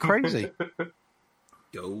 Go crazy.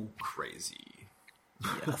 Go crazy.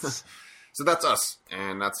 Yes. So that's us,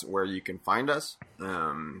 and that's where you can find us.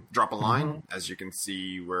 Drop a line. As you can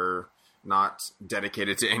see, we're not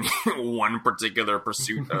dedicated to any one particular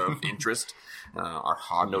pursuit of interest. Our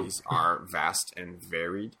hobbies are vast and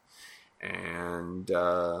varied. And,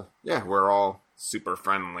 we're all super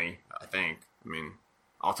friendly, I think. I mean,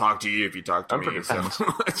 I'll talk to you if you talk to me. So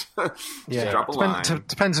yeah, drop a line.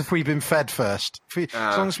 Depends if we've been fed first. As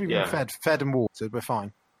long as we've been fed and watered, we're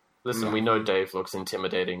fine. Listen, we know Dave looks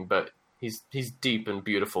intimidating, but he's deep and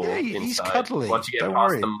beautiful inside. He's cuddly. Once you get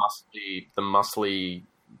past the muscly,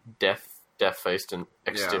 death-faced and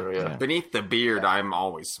exterior. Yeah. Beneath the beard, I'm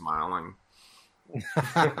always smiling.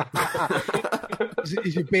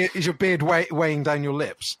 Is your beard weighing down your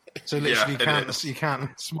lips? So literally you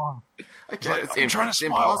can't smile. I can't. I'm trying to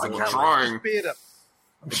smile. Impossible. I'm trying. Beard up.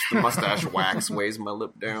 The mustache wax weighs my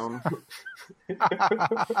lip down.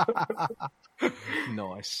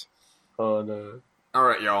 Nice. Oh no. All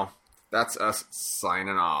right, y'all. That's us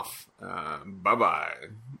signing off. Bye-bye.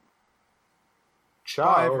 Ciao.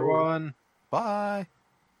 Bye, everyone. Bye.